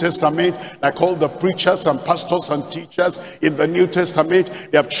the Old Testament, like all the preachers and pastors and teachers in the New Testament.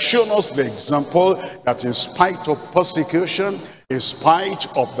 They have shown us the example that in spite of persecution, in spite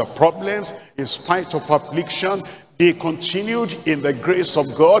of the problems, in spite of affliction, they continued in the grace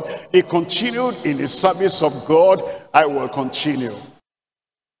of God. They continued in the service of God. I will continue.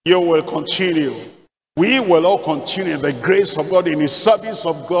 You will continue. We will all continue in the grace of God, in the service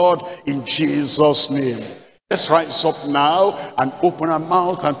of God, in Jesus' name. Let's rise up now and open our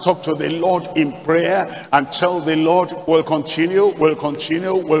mouth and talk to the Lord in prayer and tell the Lord, we'll continue, we'll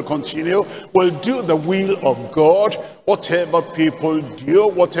continue, we'll continue. We'll do the will of God. Whatever people do,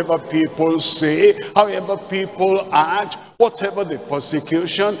 whatever people say, however people act, whatever the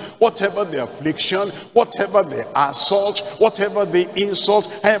persecution, whatever the affliction, whatever the assault, whatever the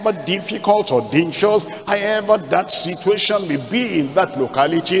insult, however difficult or dangerous, however that situation may be in that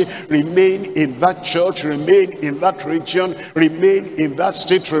locality, remain in that church, remain in that region, remain in that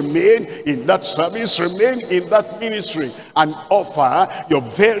state, remain in that service, remain in that ministry, and offer your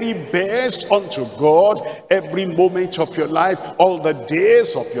very best unto God every moment of your life, all the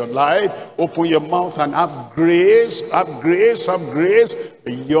days of your life. Open your mouth and have grace, have grace, have grace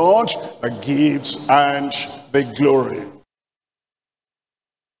beyond the gifts and the glory.